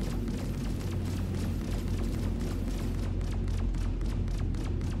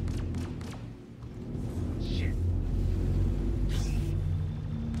 Shit.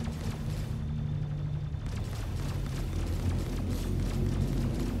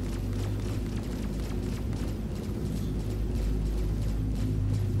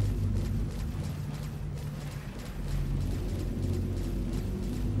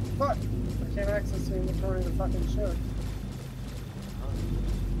 Fuck! I can't access the inventory of the fucking ship.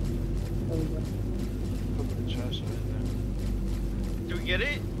 There we go. Put the chest in Do we get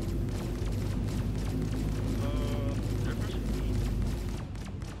it?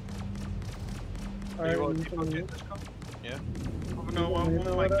 Alright, you you want can to leave. this go? Yeah. Oh no, I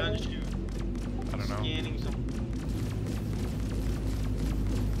want my gun shoot. I don't know. Scanning some.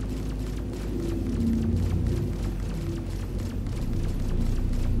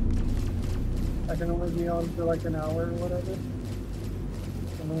 I can only be on for like an hour or whatever.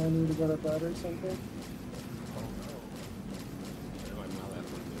 And then I need to go to bed or something.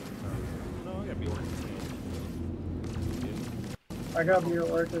 No, I gotta be working. I gotta be at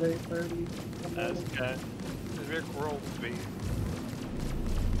work at 8:30. That's okay. It's very cool to be.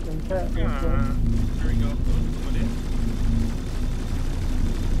 Okay. There we go. Come in.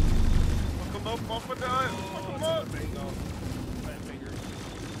 Fuck him up, fuck him up, fuck him up. Fat fingers.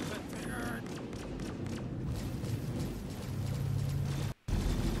 Fat finger.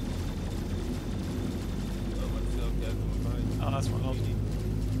 Oh, that's one of them.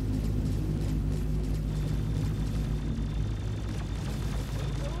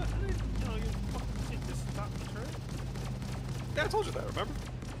 Yeah, I told you that, remember?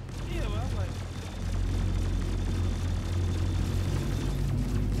 Yeah, well, I'm like,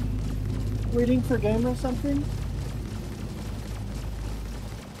 Waiting for game or something?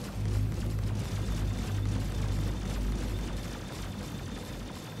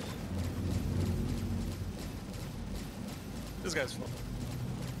 This guy's fun.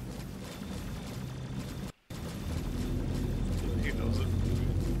 He knows it.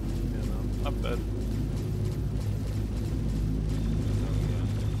 Yeah, no, I'm dead.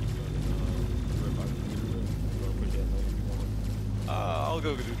 I'll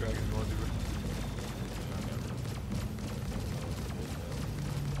go do Dragon if you want to do it.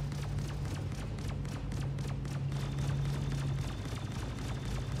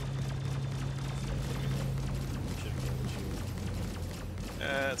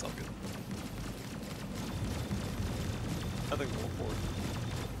 Yeah, it's all good. I think we'll go forward.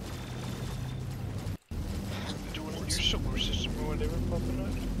 Do it in your solar system or whatever, popping out.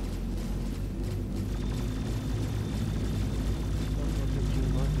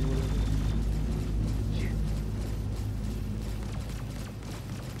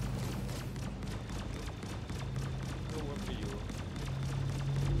 no one for you.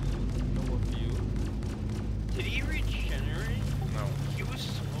 No one for you. Did he regenerate? No. He was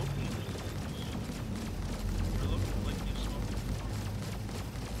smoking. It looked like he was smoking.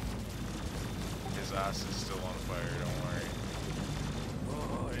 His ass is still on fire, don't worry.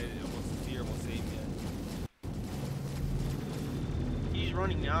 Oh, it almost fear almost saved me. He's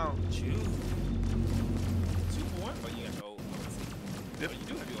running now. Chew. 2 for 1? Oh, you got your old. Yep. Oh, you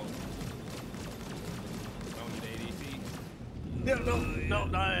do have your old. Oh, you need ADC? Yeah, no.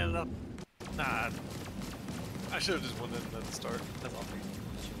 Nah. I should have just won it at the start. That's all.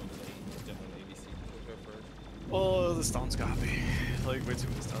 She wanted to jump on ADC. Oh, the stunts got me. Like, way too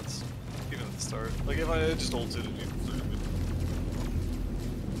many stunts. Even at the start. Like, if I had just ulted and you threw me.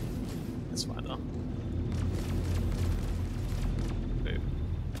 It's fine though. Babe.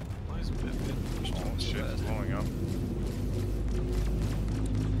 Why is it pushed Oh shit, it's blowing up.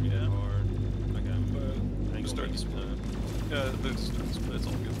 Yeah. Hard. I got him, but I ain't Just gonna make starting it to split. time. Yeah, they're just starting to split. It's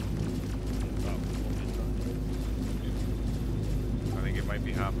all good. I think it might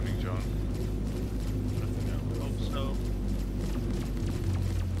be happening, John. Hope so.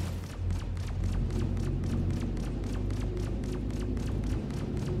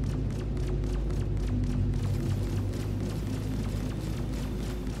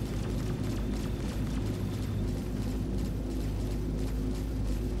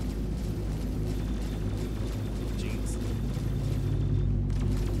 Jinx.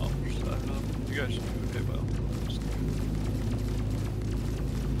 I'll push that up. You guys should do okay, well. Just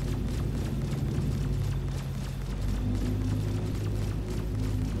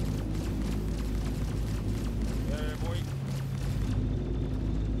Yeah, boy.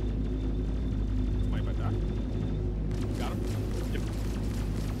 Somebody might die. Got him? Yep.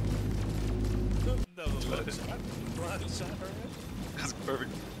 That was a Blind blind shot. Blind shot, right? That's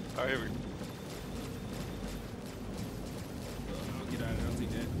perfect. Alright, here we go. I'll get out of there. I'll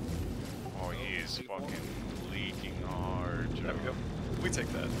take that. Oh, he is fucking leaking hard, Joe. There we go. We take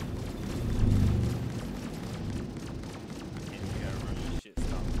that. We gotta run this shit.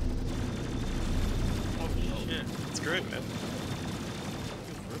 Stop. Oh shit. It's great, man.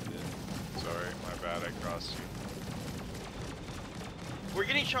 Just rip it. Sorry, my bad, I crossed you. We're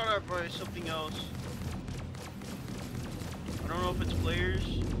getting shot at by something else. I don't know if it's players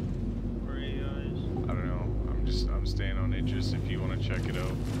or AIs. I don't know. I'm staying on Idris if you want to check it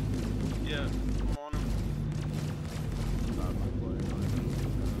out. Yeah, I'm on him. Not my boy.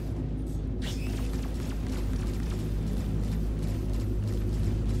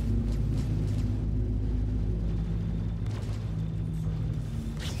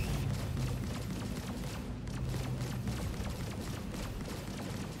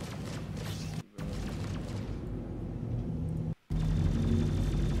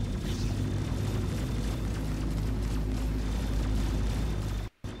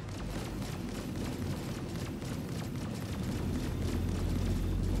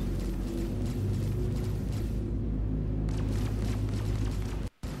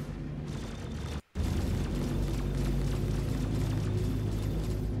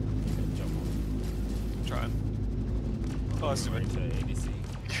 Jump on. I'm trying. Oh, that's too much. Right to ABC.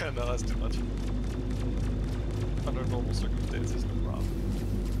 Yeah, no, that's too much. Under normal circumstances, no problem.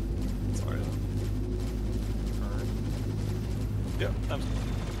 Sorry though. Yeah, I'm.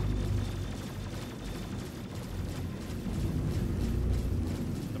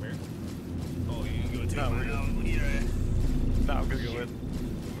 Come here. Oh, you gonna take Nah, my we're good. out? Look at that. Nah, I'm gonna go in.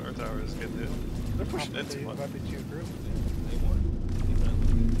 Our tower is getting hit. They're pushing in too much. They won. They found it.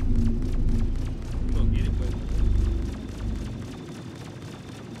 You gonna get it, but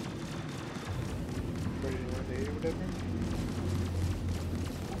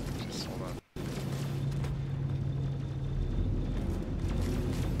Just hold on.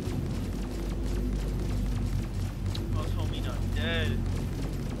 Oh, this homie not dead.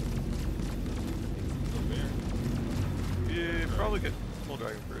 go there. Yeah, probably get Full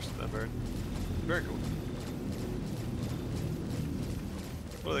Dragon first, then Baron. Very cool.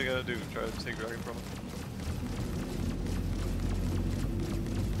 What are they gonna do? Try to take Dragon from him?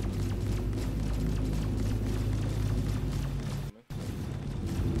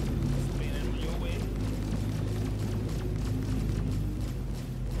 Spinning your way.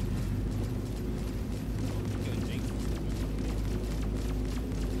 Oh, you got Jinx.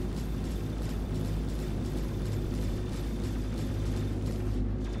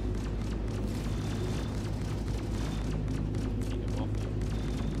 Keep him off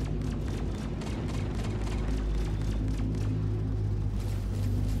you.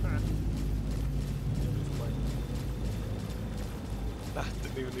 Nah,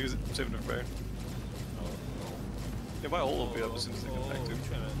 didn't even use it. Saving it for Baron. Yeah, my ult will be up as soon as they get back Oh, to you it.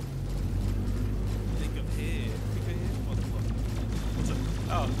 trying to think ahead. Think ahead, motherfucker. What's up?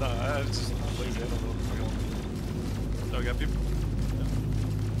 Oh, no, I was just lazy. I don't know what the fuck else. Oh, we got people?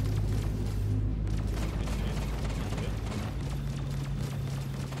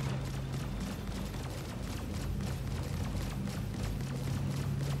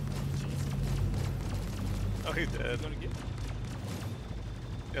 Oh, he's dead. Gonna get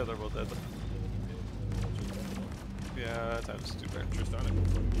Yeah, they're both dead. Yeah, time to just do Baron. Tristana go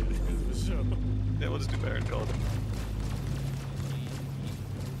fucking get it for sure. Yeah, we'll just do Baron, call it.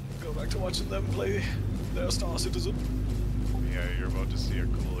 Go back to watching them play Der Star Citizen. Yeah, you're about to see a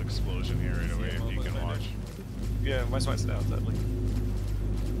cool explosion here right away if you can watch. Yeah, my smite's down, sadly.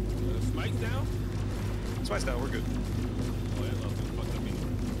 Smite's down? Smite's down, we're good. Oh, that love fucked up anyway.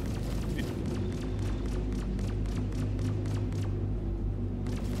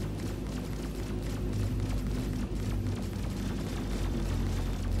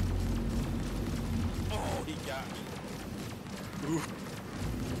 Oh, he got me. Oof.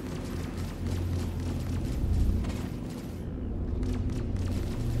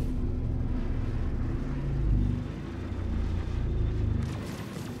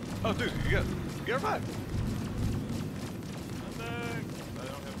 Oh, dude, you got revived. I'm back. I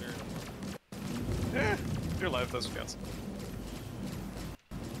don't have Mary no more. Yeah, your life doesn't count.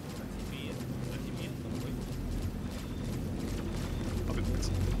 I'll be the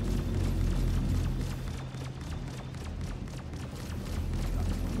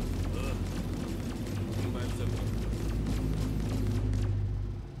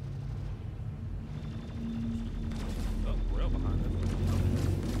Oh, rail behind us.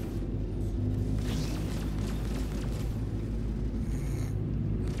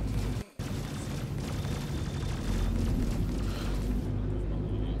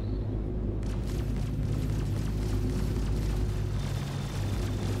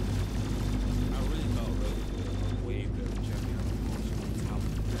 I really thought Rose was a way better champion on top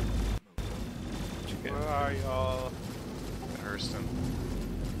of that. Where are y'all? Hurston.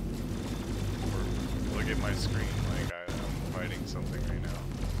 Look at my screen, like I'm fighting something right now.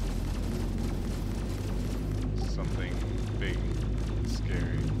 Something big,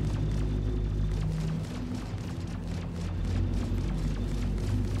 scary.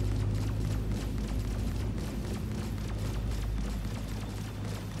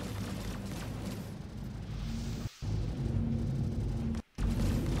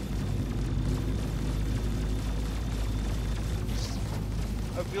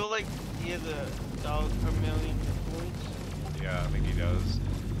 I feel like he has a million hit points. Yeah, I think he does.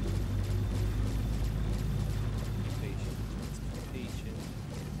 Patient. Patient.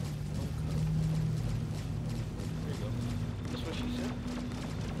 Okay. There you go. That's what she said.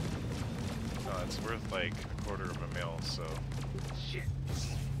 No, it's worth like a quarter of a mil, so. Shit.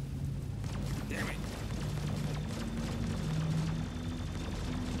 Damn it.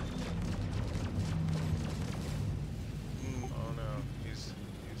 Oh no, he's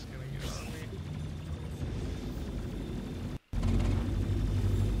gonna get on me.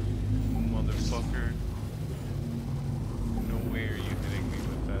 Motherfucker. No way are you hitting me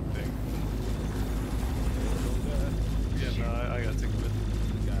with that thing. Yeah, no, I gotta take a bit.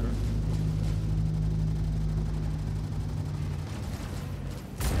 Got her.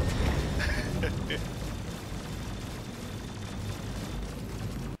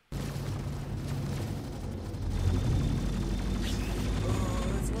 Oh,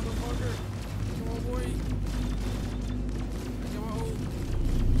 this motherfucker. Come on, boy. Come on.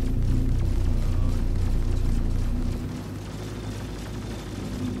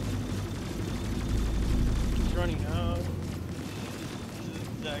 He's running out. This is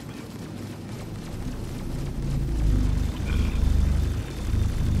exactly.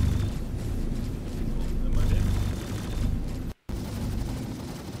 Am I dead?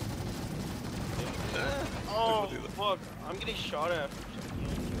 Oh fuck! I'm getting shot at.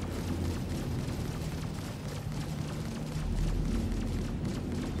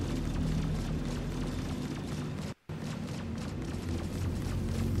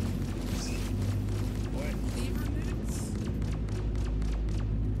 What? Fever nits?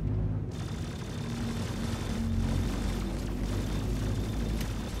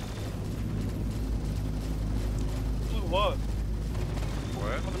 Blew up.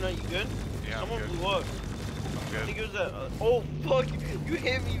 What? Oh no, you good? Yeah, I'm Someone good. blew up. I'm I think good. it was that. Oh fuck! You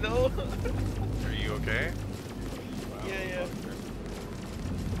hit me though. Are you okay? Yeah, yeah.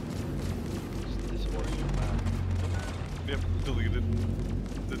 This morning. Yep, deleted.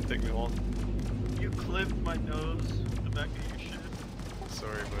 Didn't take me long. You clipped my nose, the back of your shit.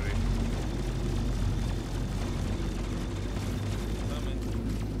 Sorry, buddy. Coming.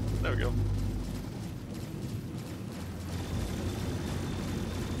 There we go.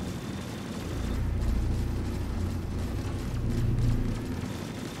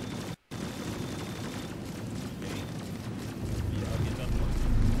 Yeah, I'll get that one.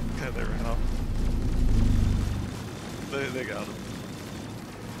 Yeah, they ran off. They got him.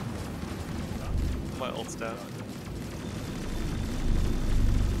 My ult's down.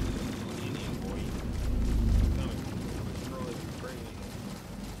 Indian boy. Coming. Throw it brain.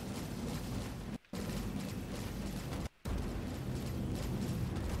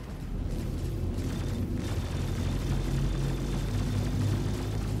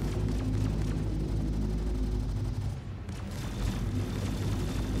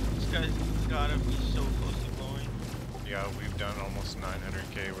 guys gotta be so close to blowing. Yeah, we've done almost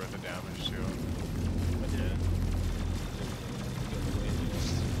 900k worth of damage to him.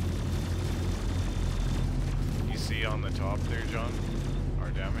 Yeah. You see on the top there, John, our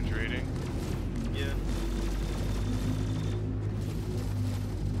damage rating? Yeah.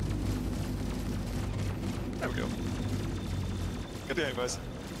 There we go. Good day, guys.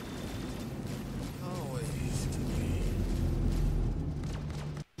 Always to me.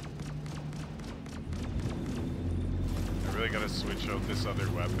 I really gotta switch out this other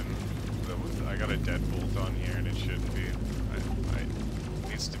weapon. I got a deadbolt on here and it shouldn't be. It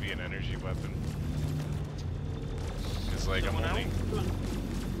needs to be an energy weapon. It's like So I'm when only...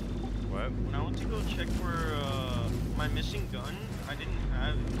 What? When I went to go check for my missing gun, I didn't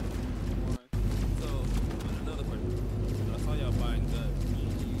have it. So, another question. I saw y'all buying guns.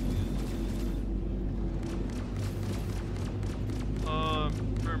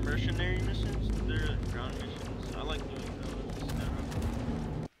 For mercenary missions, they're ground missions. I like doing those instead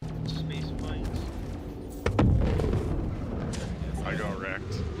of space fights. I got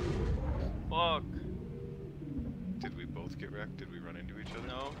wrecked. Fuck. Did we both get wrecked? Did we run into each other?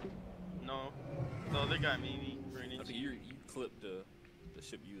 No. No. The other guy maybe ran I into think you clipped the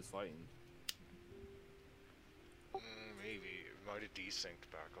ship you was fighting. Maybe. It might have desynced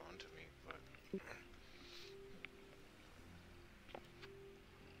back onto me, but...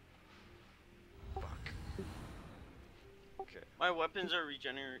 Fuck. Okay. My weapons are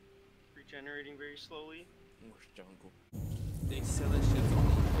regenerating very slowly. Where's jungle? They selling ships on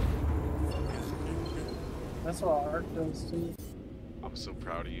That's what Ark does too. I'm so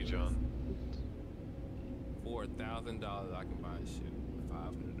proud of you, John. For $1,000, I can buy a ship.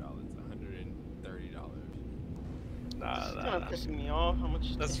 $500, $130. It's kind of pissing me off how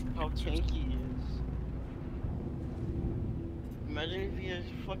tanky he is. Imagine if he has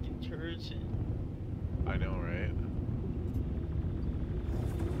fucking turrets in. I know, right?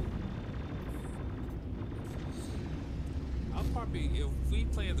 I'll probably, if we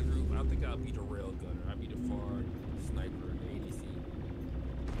play as a group, I don't think I'll be the rail gunner. I'll be the far sniper and ADC.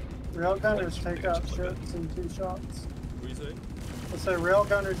 Railgunners take out ships in 2 shots. What do you say? Let's say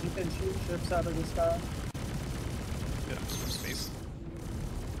railgunners, you can shoot ships out of the sky. Yeah, some space.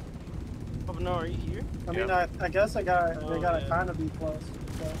 Oh no, are you here? I mean, Yeah. I guess they gotta yeah. kind of be close.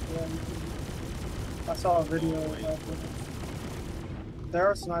 But, yeah, I saw a video of that.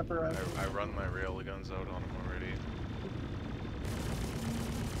 They're a sniper rifle. I run my rail guns out on them already.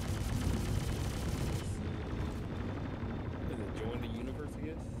 Is it join the universe, I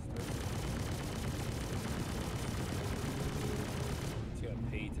guess? You got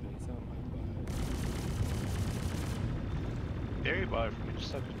paid today, so I might buy it. There you buy it from me.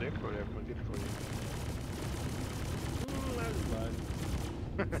 Just have to dick for it. Everyone get it for you. Ooh, I just buy it.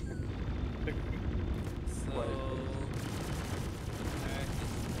 So, pack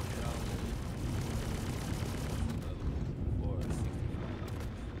is $20. Or $65.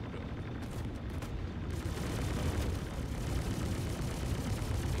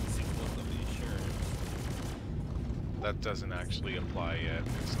 That doesn't actually apply yet.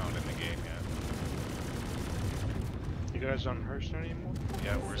 It's not in the game yet. You guys on Hearthstone anymore?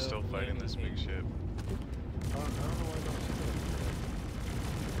 Yeah, we're still fighting this big ship. I don't know why I don't see that.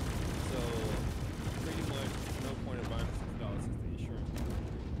 So, pretty much no point in buying $6 since the insurance.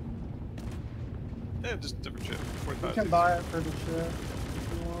 Yeah, just different shit. You 45. can buy it for the ship. if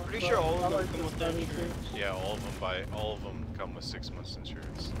you want, Pretty but sure all I of them like come the with that study insurance. Yeah, all of them come with 6 months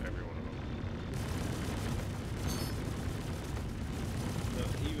insurance. Every one of them. So,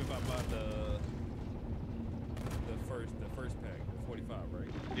 even if I buy the first pack, the 45, right?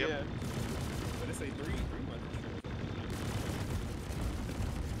 Yep. Yeah. But it say 3 months insurance.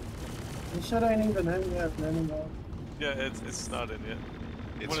 The shit ain't even in yet anymore. Yeah, it's not in yet.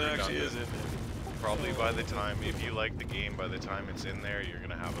 It's when it actually is redundant. in. Probably by the time, if you like the game, by the time it's in there, you're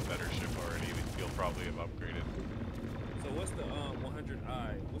gonna have a better ship already. You'll probably have upgraded. So what's the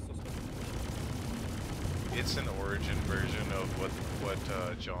 100i? What's the special? It's an Origin version of what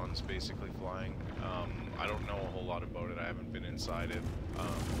John's basically flying. I don't know a whole lot about it. I haven't been inside it.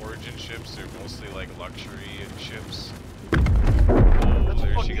 Origin ships are mostly like luxury ships. Oh,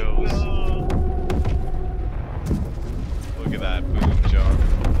 there she goes. Look at that boom, John.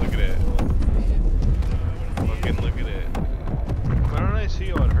 Look at it. Look at it. Why don't I see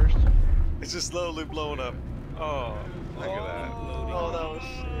you on Hearthstone? It's just slowly blowing up. Oh. Look at that. Oh, that was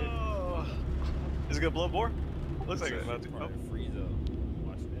sick. Is it gonna blow more? Looks like it's about to. Oh. Probably freeze up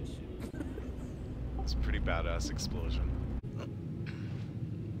watching that shit. It's a pretty badass explosion.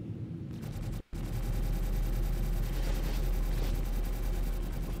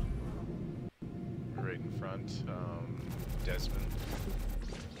 front, Desmond.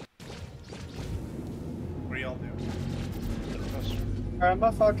 What do y'all do? I'm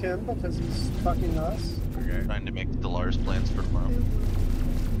gonna fuck him because he's fucking us. Okay. Trying to make Delaris plans for tomorrow. No,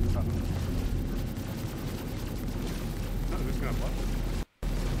 who's gonna blow?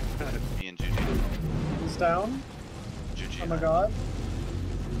 Me and Juji. He's down. Juji. Oh and my I. god.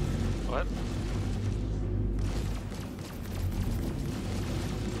 What?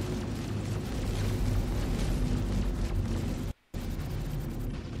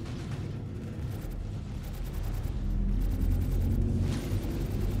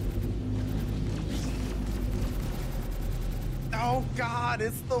 Oh God,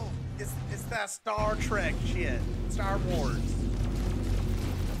 it's that Star Trek shit. Star Wars.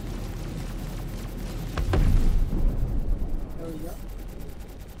 There we go.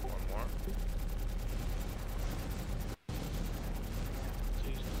 One more.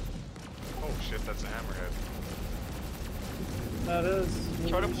 Oh shit, that's a hammerhead. That is.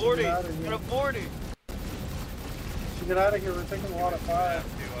 Try to We should board get it. out of Try here. to board it. Should get out of here. We're taking a lot of We fire.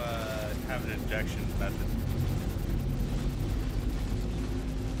 have to have an injection method.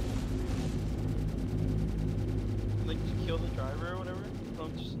 Like to kill the driver or whatever.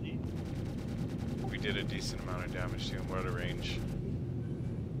 Don't just eat. We did a decent amount of damage to him. We're out of range.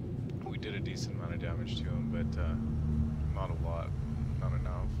 We did a decent amount of damage to him, but not a lot. Not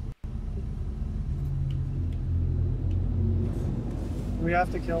enough. We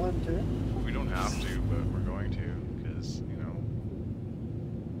have to kill him too. We don't have to, but we're going to, because, you know.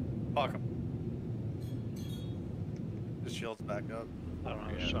 Fuck him. His shield's back up. I don't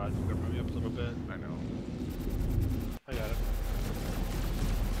have Yeah. a shot. You can bring me up a little bit. I know. I got it.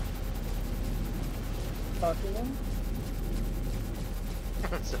 Fucking him.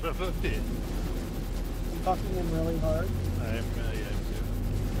 Son of a bitch. I'm fucking him really hard. I'm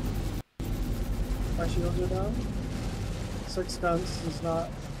My shields are down. 6 guns does not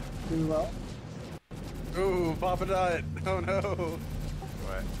do well. Ooh, Papa Nut. Oh no.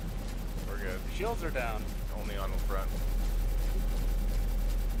 What? We're good. Shields are down. Only on the front.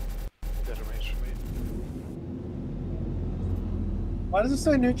 Dead range for me. Why does it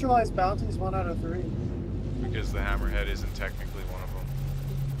say neutralize bounties 1 out of 3? Because the hammerhead isn't technically one of them.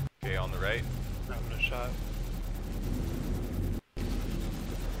 Okay, on the right. I'm gonna shot.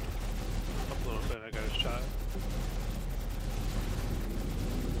 Up a little bit, I got a shot.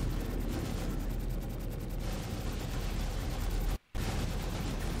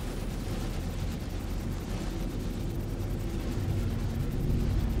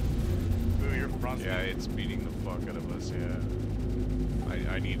 Ooh, you're front. Yeah, it's beating the fuck out of us, yeah.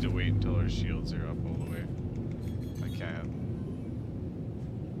 I need to wait until our shields are up all the way. I can't.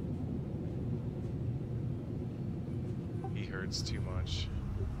 He hurts too much.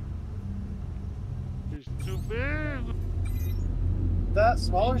 He's too big. That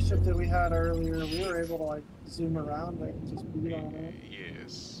smaller ship that we had earlier, we were able to like zoom around it and just beat on it.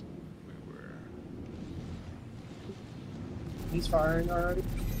 Yes, we were. He's firing already.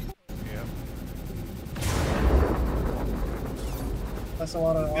 Yep. That's a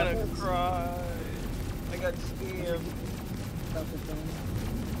lot of I'm gonna offense. cry. I got scammed. That's the thing.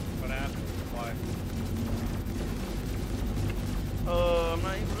 What happened? Why? I'm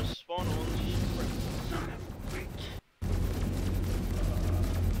not able to spawn on the son of a bitch.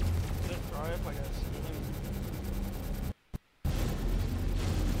 Gonna cry if I got scammed.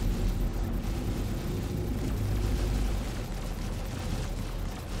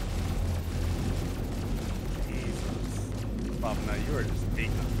 Jesus. Papa Nut, you are just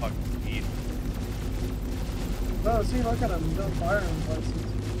taking a fucking beat. No, see, look at him. He's on fire in places.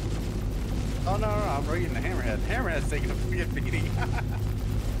 Oh no, I'm reading the hammerhead. Hammerhead's taking a fucking beating.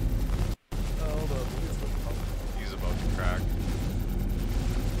 Hold up. He's about to crack.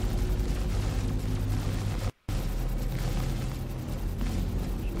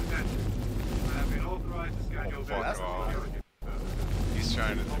 Oh, fuck off. He's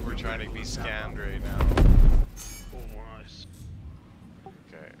trying to. We're trying to be scanned right now. Oh, nice.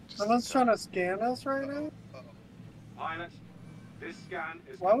 Okay. Just Someone's trying to scan us right now? Pilot, this scan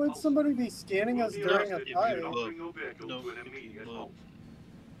is Why would compulsory. somebody be scanning us during a If you fight? do not bring your vehicle No, to an if you immediate look. halt.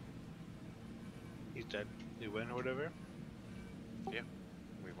 He's dead. He win or whatever. We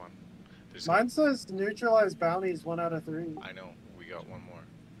won. There's Mine says neutralize bounties 1 out of 3. I know. We got one more.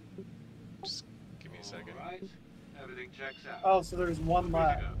 Just give me a second. Alright, everything checks out. Oh, so there's one Good to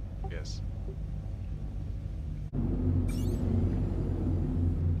left. go. Yes.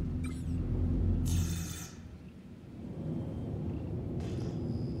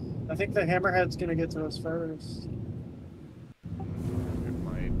 I think the hammerhead's gonna get to us first. It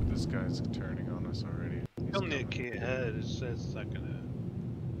might, but this guy's turning on us already. Still need a key ahead. It's not gonna.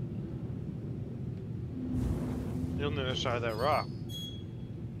 You'll on the other side of that rock.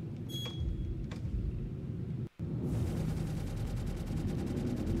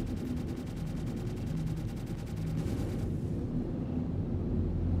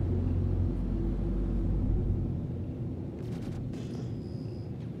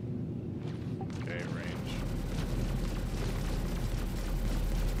 Okay, range.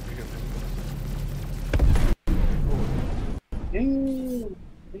 Ding!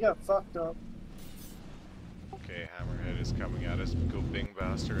 We got fucked up. Okay, Hammerhead is coming at us. Go bing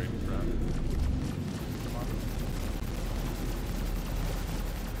bastard right in front. Come on.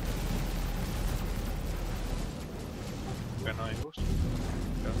 Got 9 angles.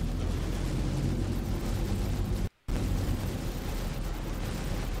 Go.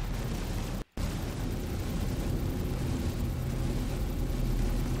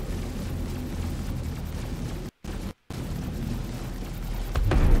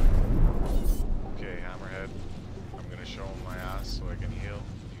 Okay, Hammerhead. I'm gonna show him my ass so I can heal.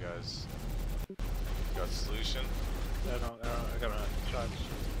 You guys got a solution? I got shots.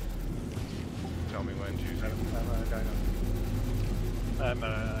 Tell me when, Juju. I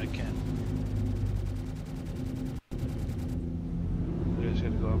can't. You guys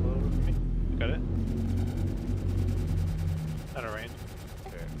gotta go up a little bit for me. You got it? Out of range.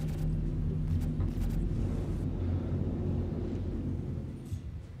 Okay.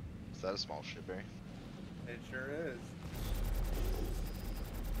 Is that a small ship, Barry? It sure is.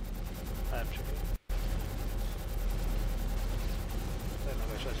 I'm checking.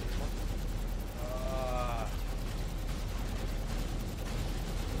 Another shot this one.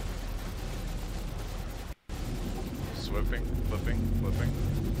 Swipping, flipping.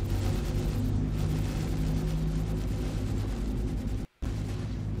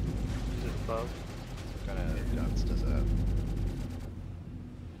 Is it above? What kind of guns does it have?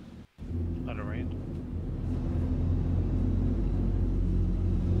 Out of range.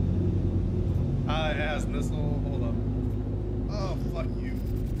 It has missile. Hold up. Oh, fuck you.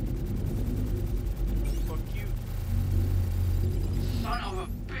 Fuck you. Son of a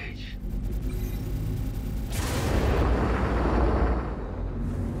bitch!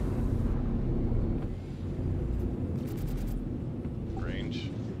 Range.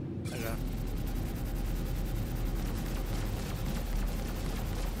 I got.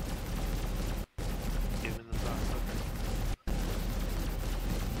 Give him the thought.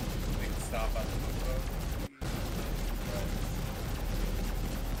 We can stop at the boat.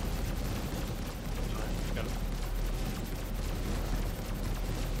 Got it.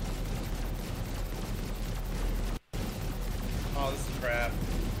 Oh, this is crap.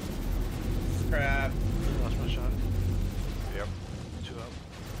 This is crap. Lost my shot. Yep. 2 up.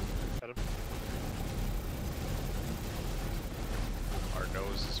 Got him. Our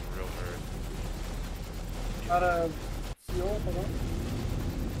nose is real hurt. Out of fuel, hold on.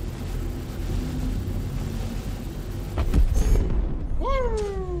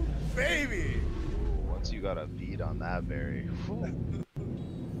 Woo! Baby! Ooh, once you got a beat on that, Barry.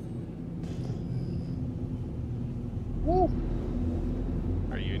 Woo!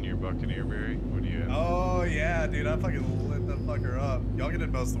 Are you in your Buccaneer, Barry? What do you have? Oh, yeah, dude. I fucking lit that fucker up. Y'all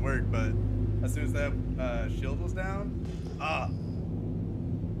did most of the work, but as soon as that shield was down,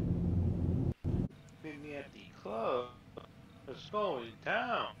 Meet me at the club. It's going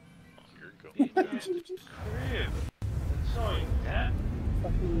down. You're going Meet me down. at the crib. It's going down.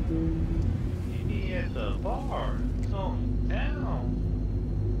 Fucking dude. Meet me at the bar. It's going down.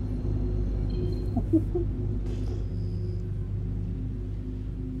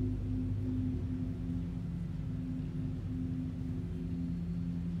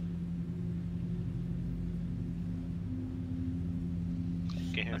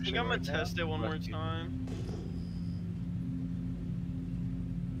 I think I'm gonna test it one more time.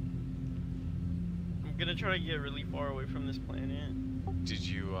 I'm gonna try to get really far away from this planet. Did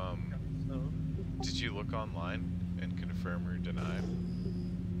you So, did you look online and confirm or deny?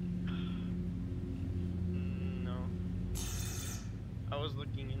 no. I was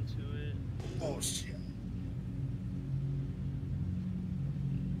looking into it. oh shit.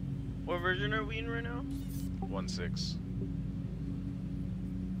 What version are we in right now? 1.6.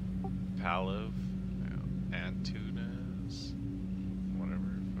 Paliv, Antunas,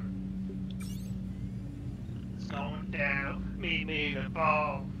 whatever. It's going down. Meet me at the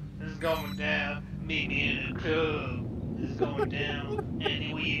bar. It's going down. Meet me in the club. It's going down.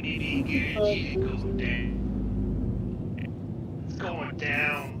 Anyway, you meet me, guarantee it goes down. It's going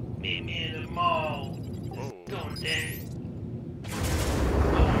down. Meet me in the mall. Whoa. It's going down.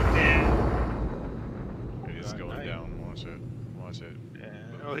 Going down. watch it. Yeah.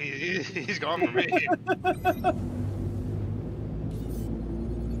 Oh, he's gone for me.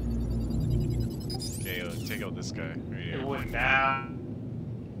 Okay, take out this guy right here. It went down.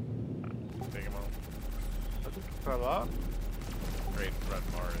 Take him out. I think he fell off. Right in front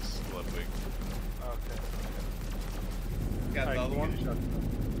of Mars, Ludwig. Okay. Got the other one?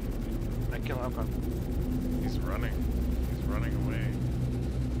 I kill him. He's running. He's running away.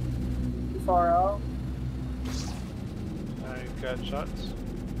 Too far out. I got shots.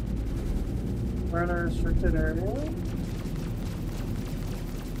 We're in a restricted area.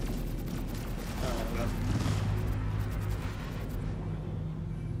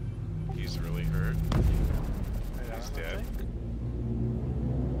 He's really hurt. Yeah, He's I dead. think.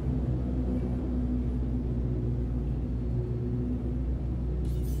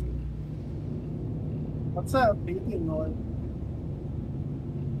 What's that beeping noise?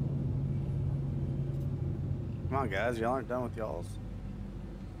 Come on, guys, y'all aren't done with y'all's.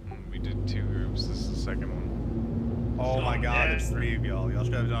 We did 2 groups. This is the second one. Oh my god, there's 3 of y'all. Y'all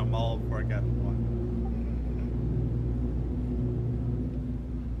should have done them all before I got one.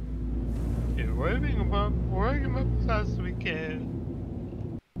 Yeah, working up as fast as we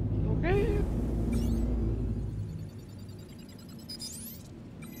can. Okay.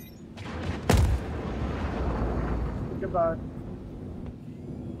 Goodbye.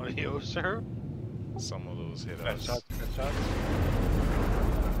 Adios, sir. Some of those hit Got us. shots. Got shots.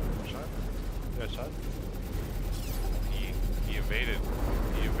 Shot. Got shot. He evaded.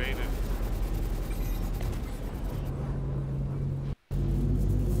 He evaded.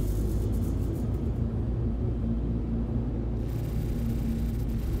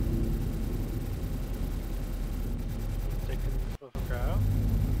 Taking the fucker out.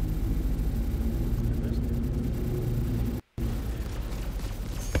 I missed it.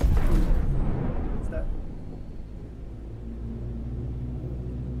 What's that?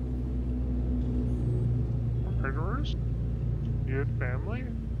 Murderers? You had family?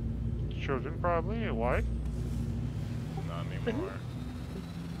 Children, probably? A wife? Not anymore.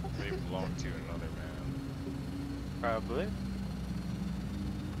 They belong to another man. Probably.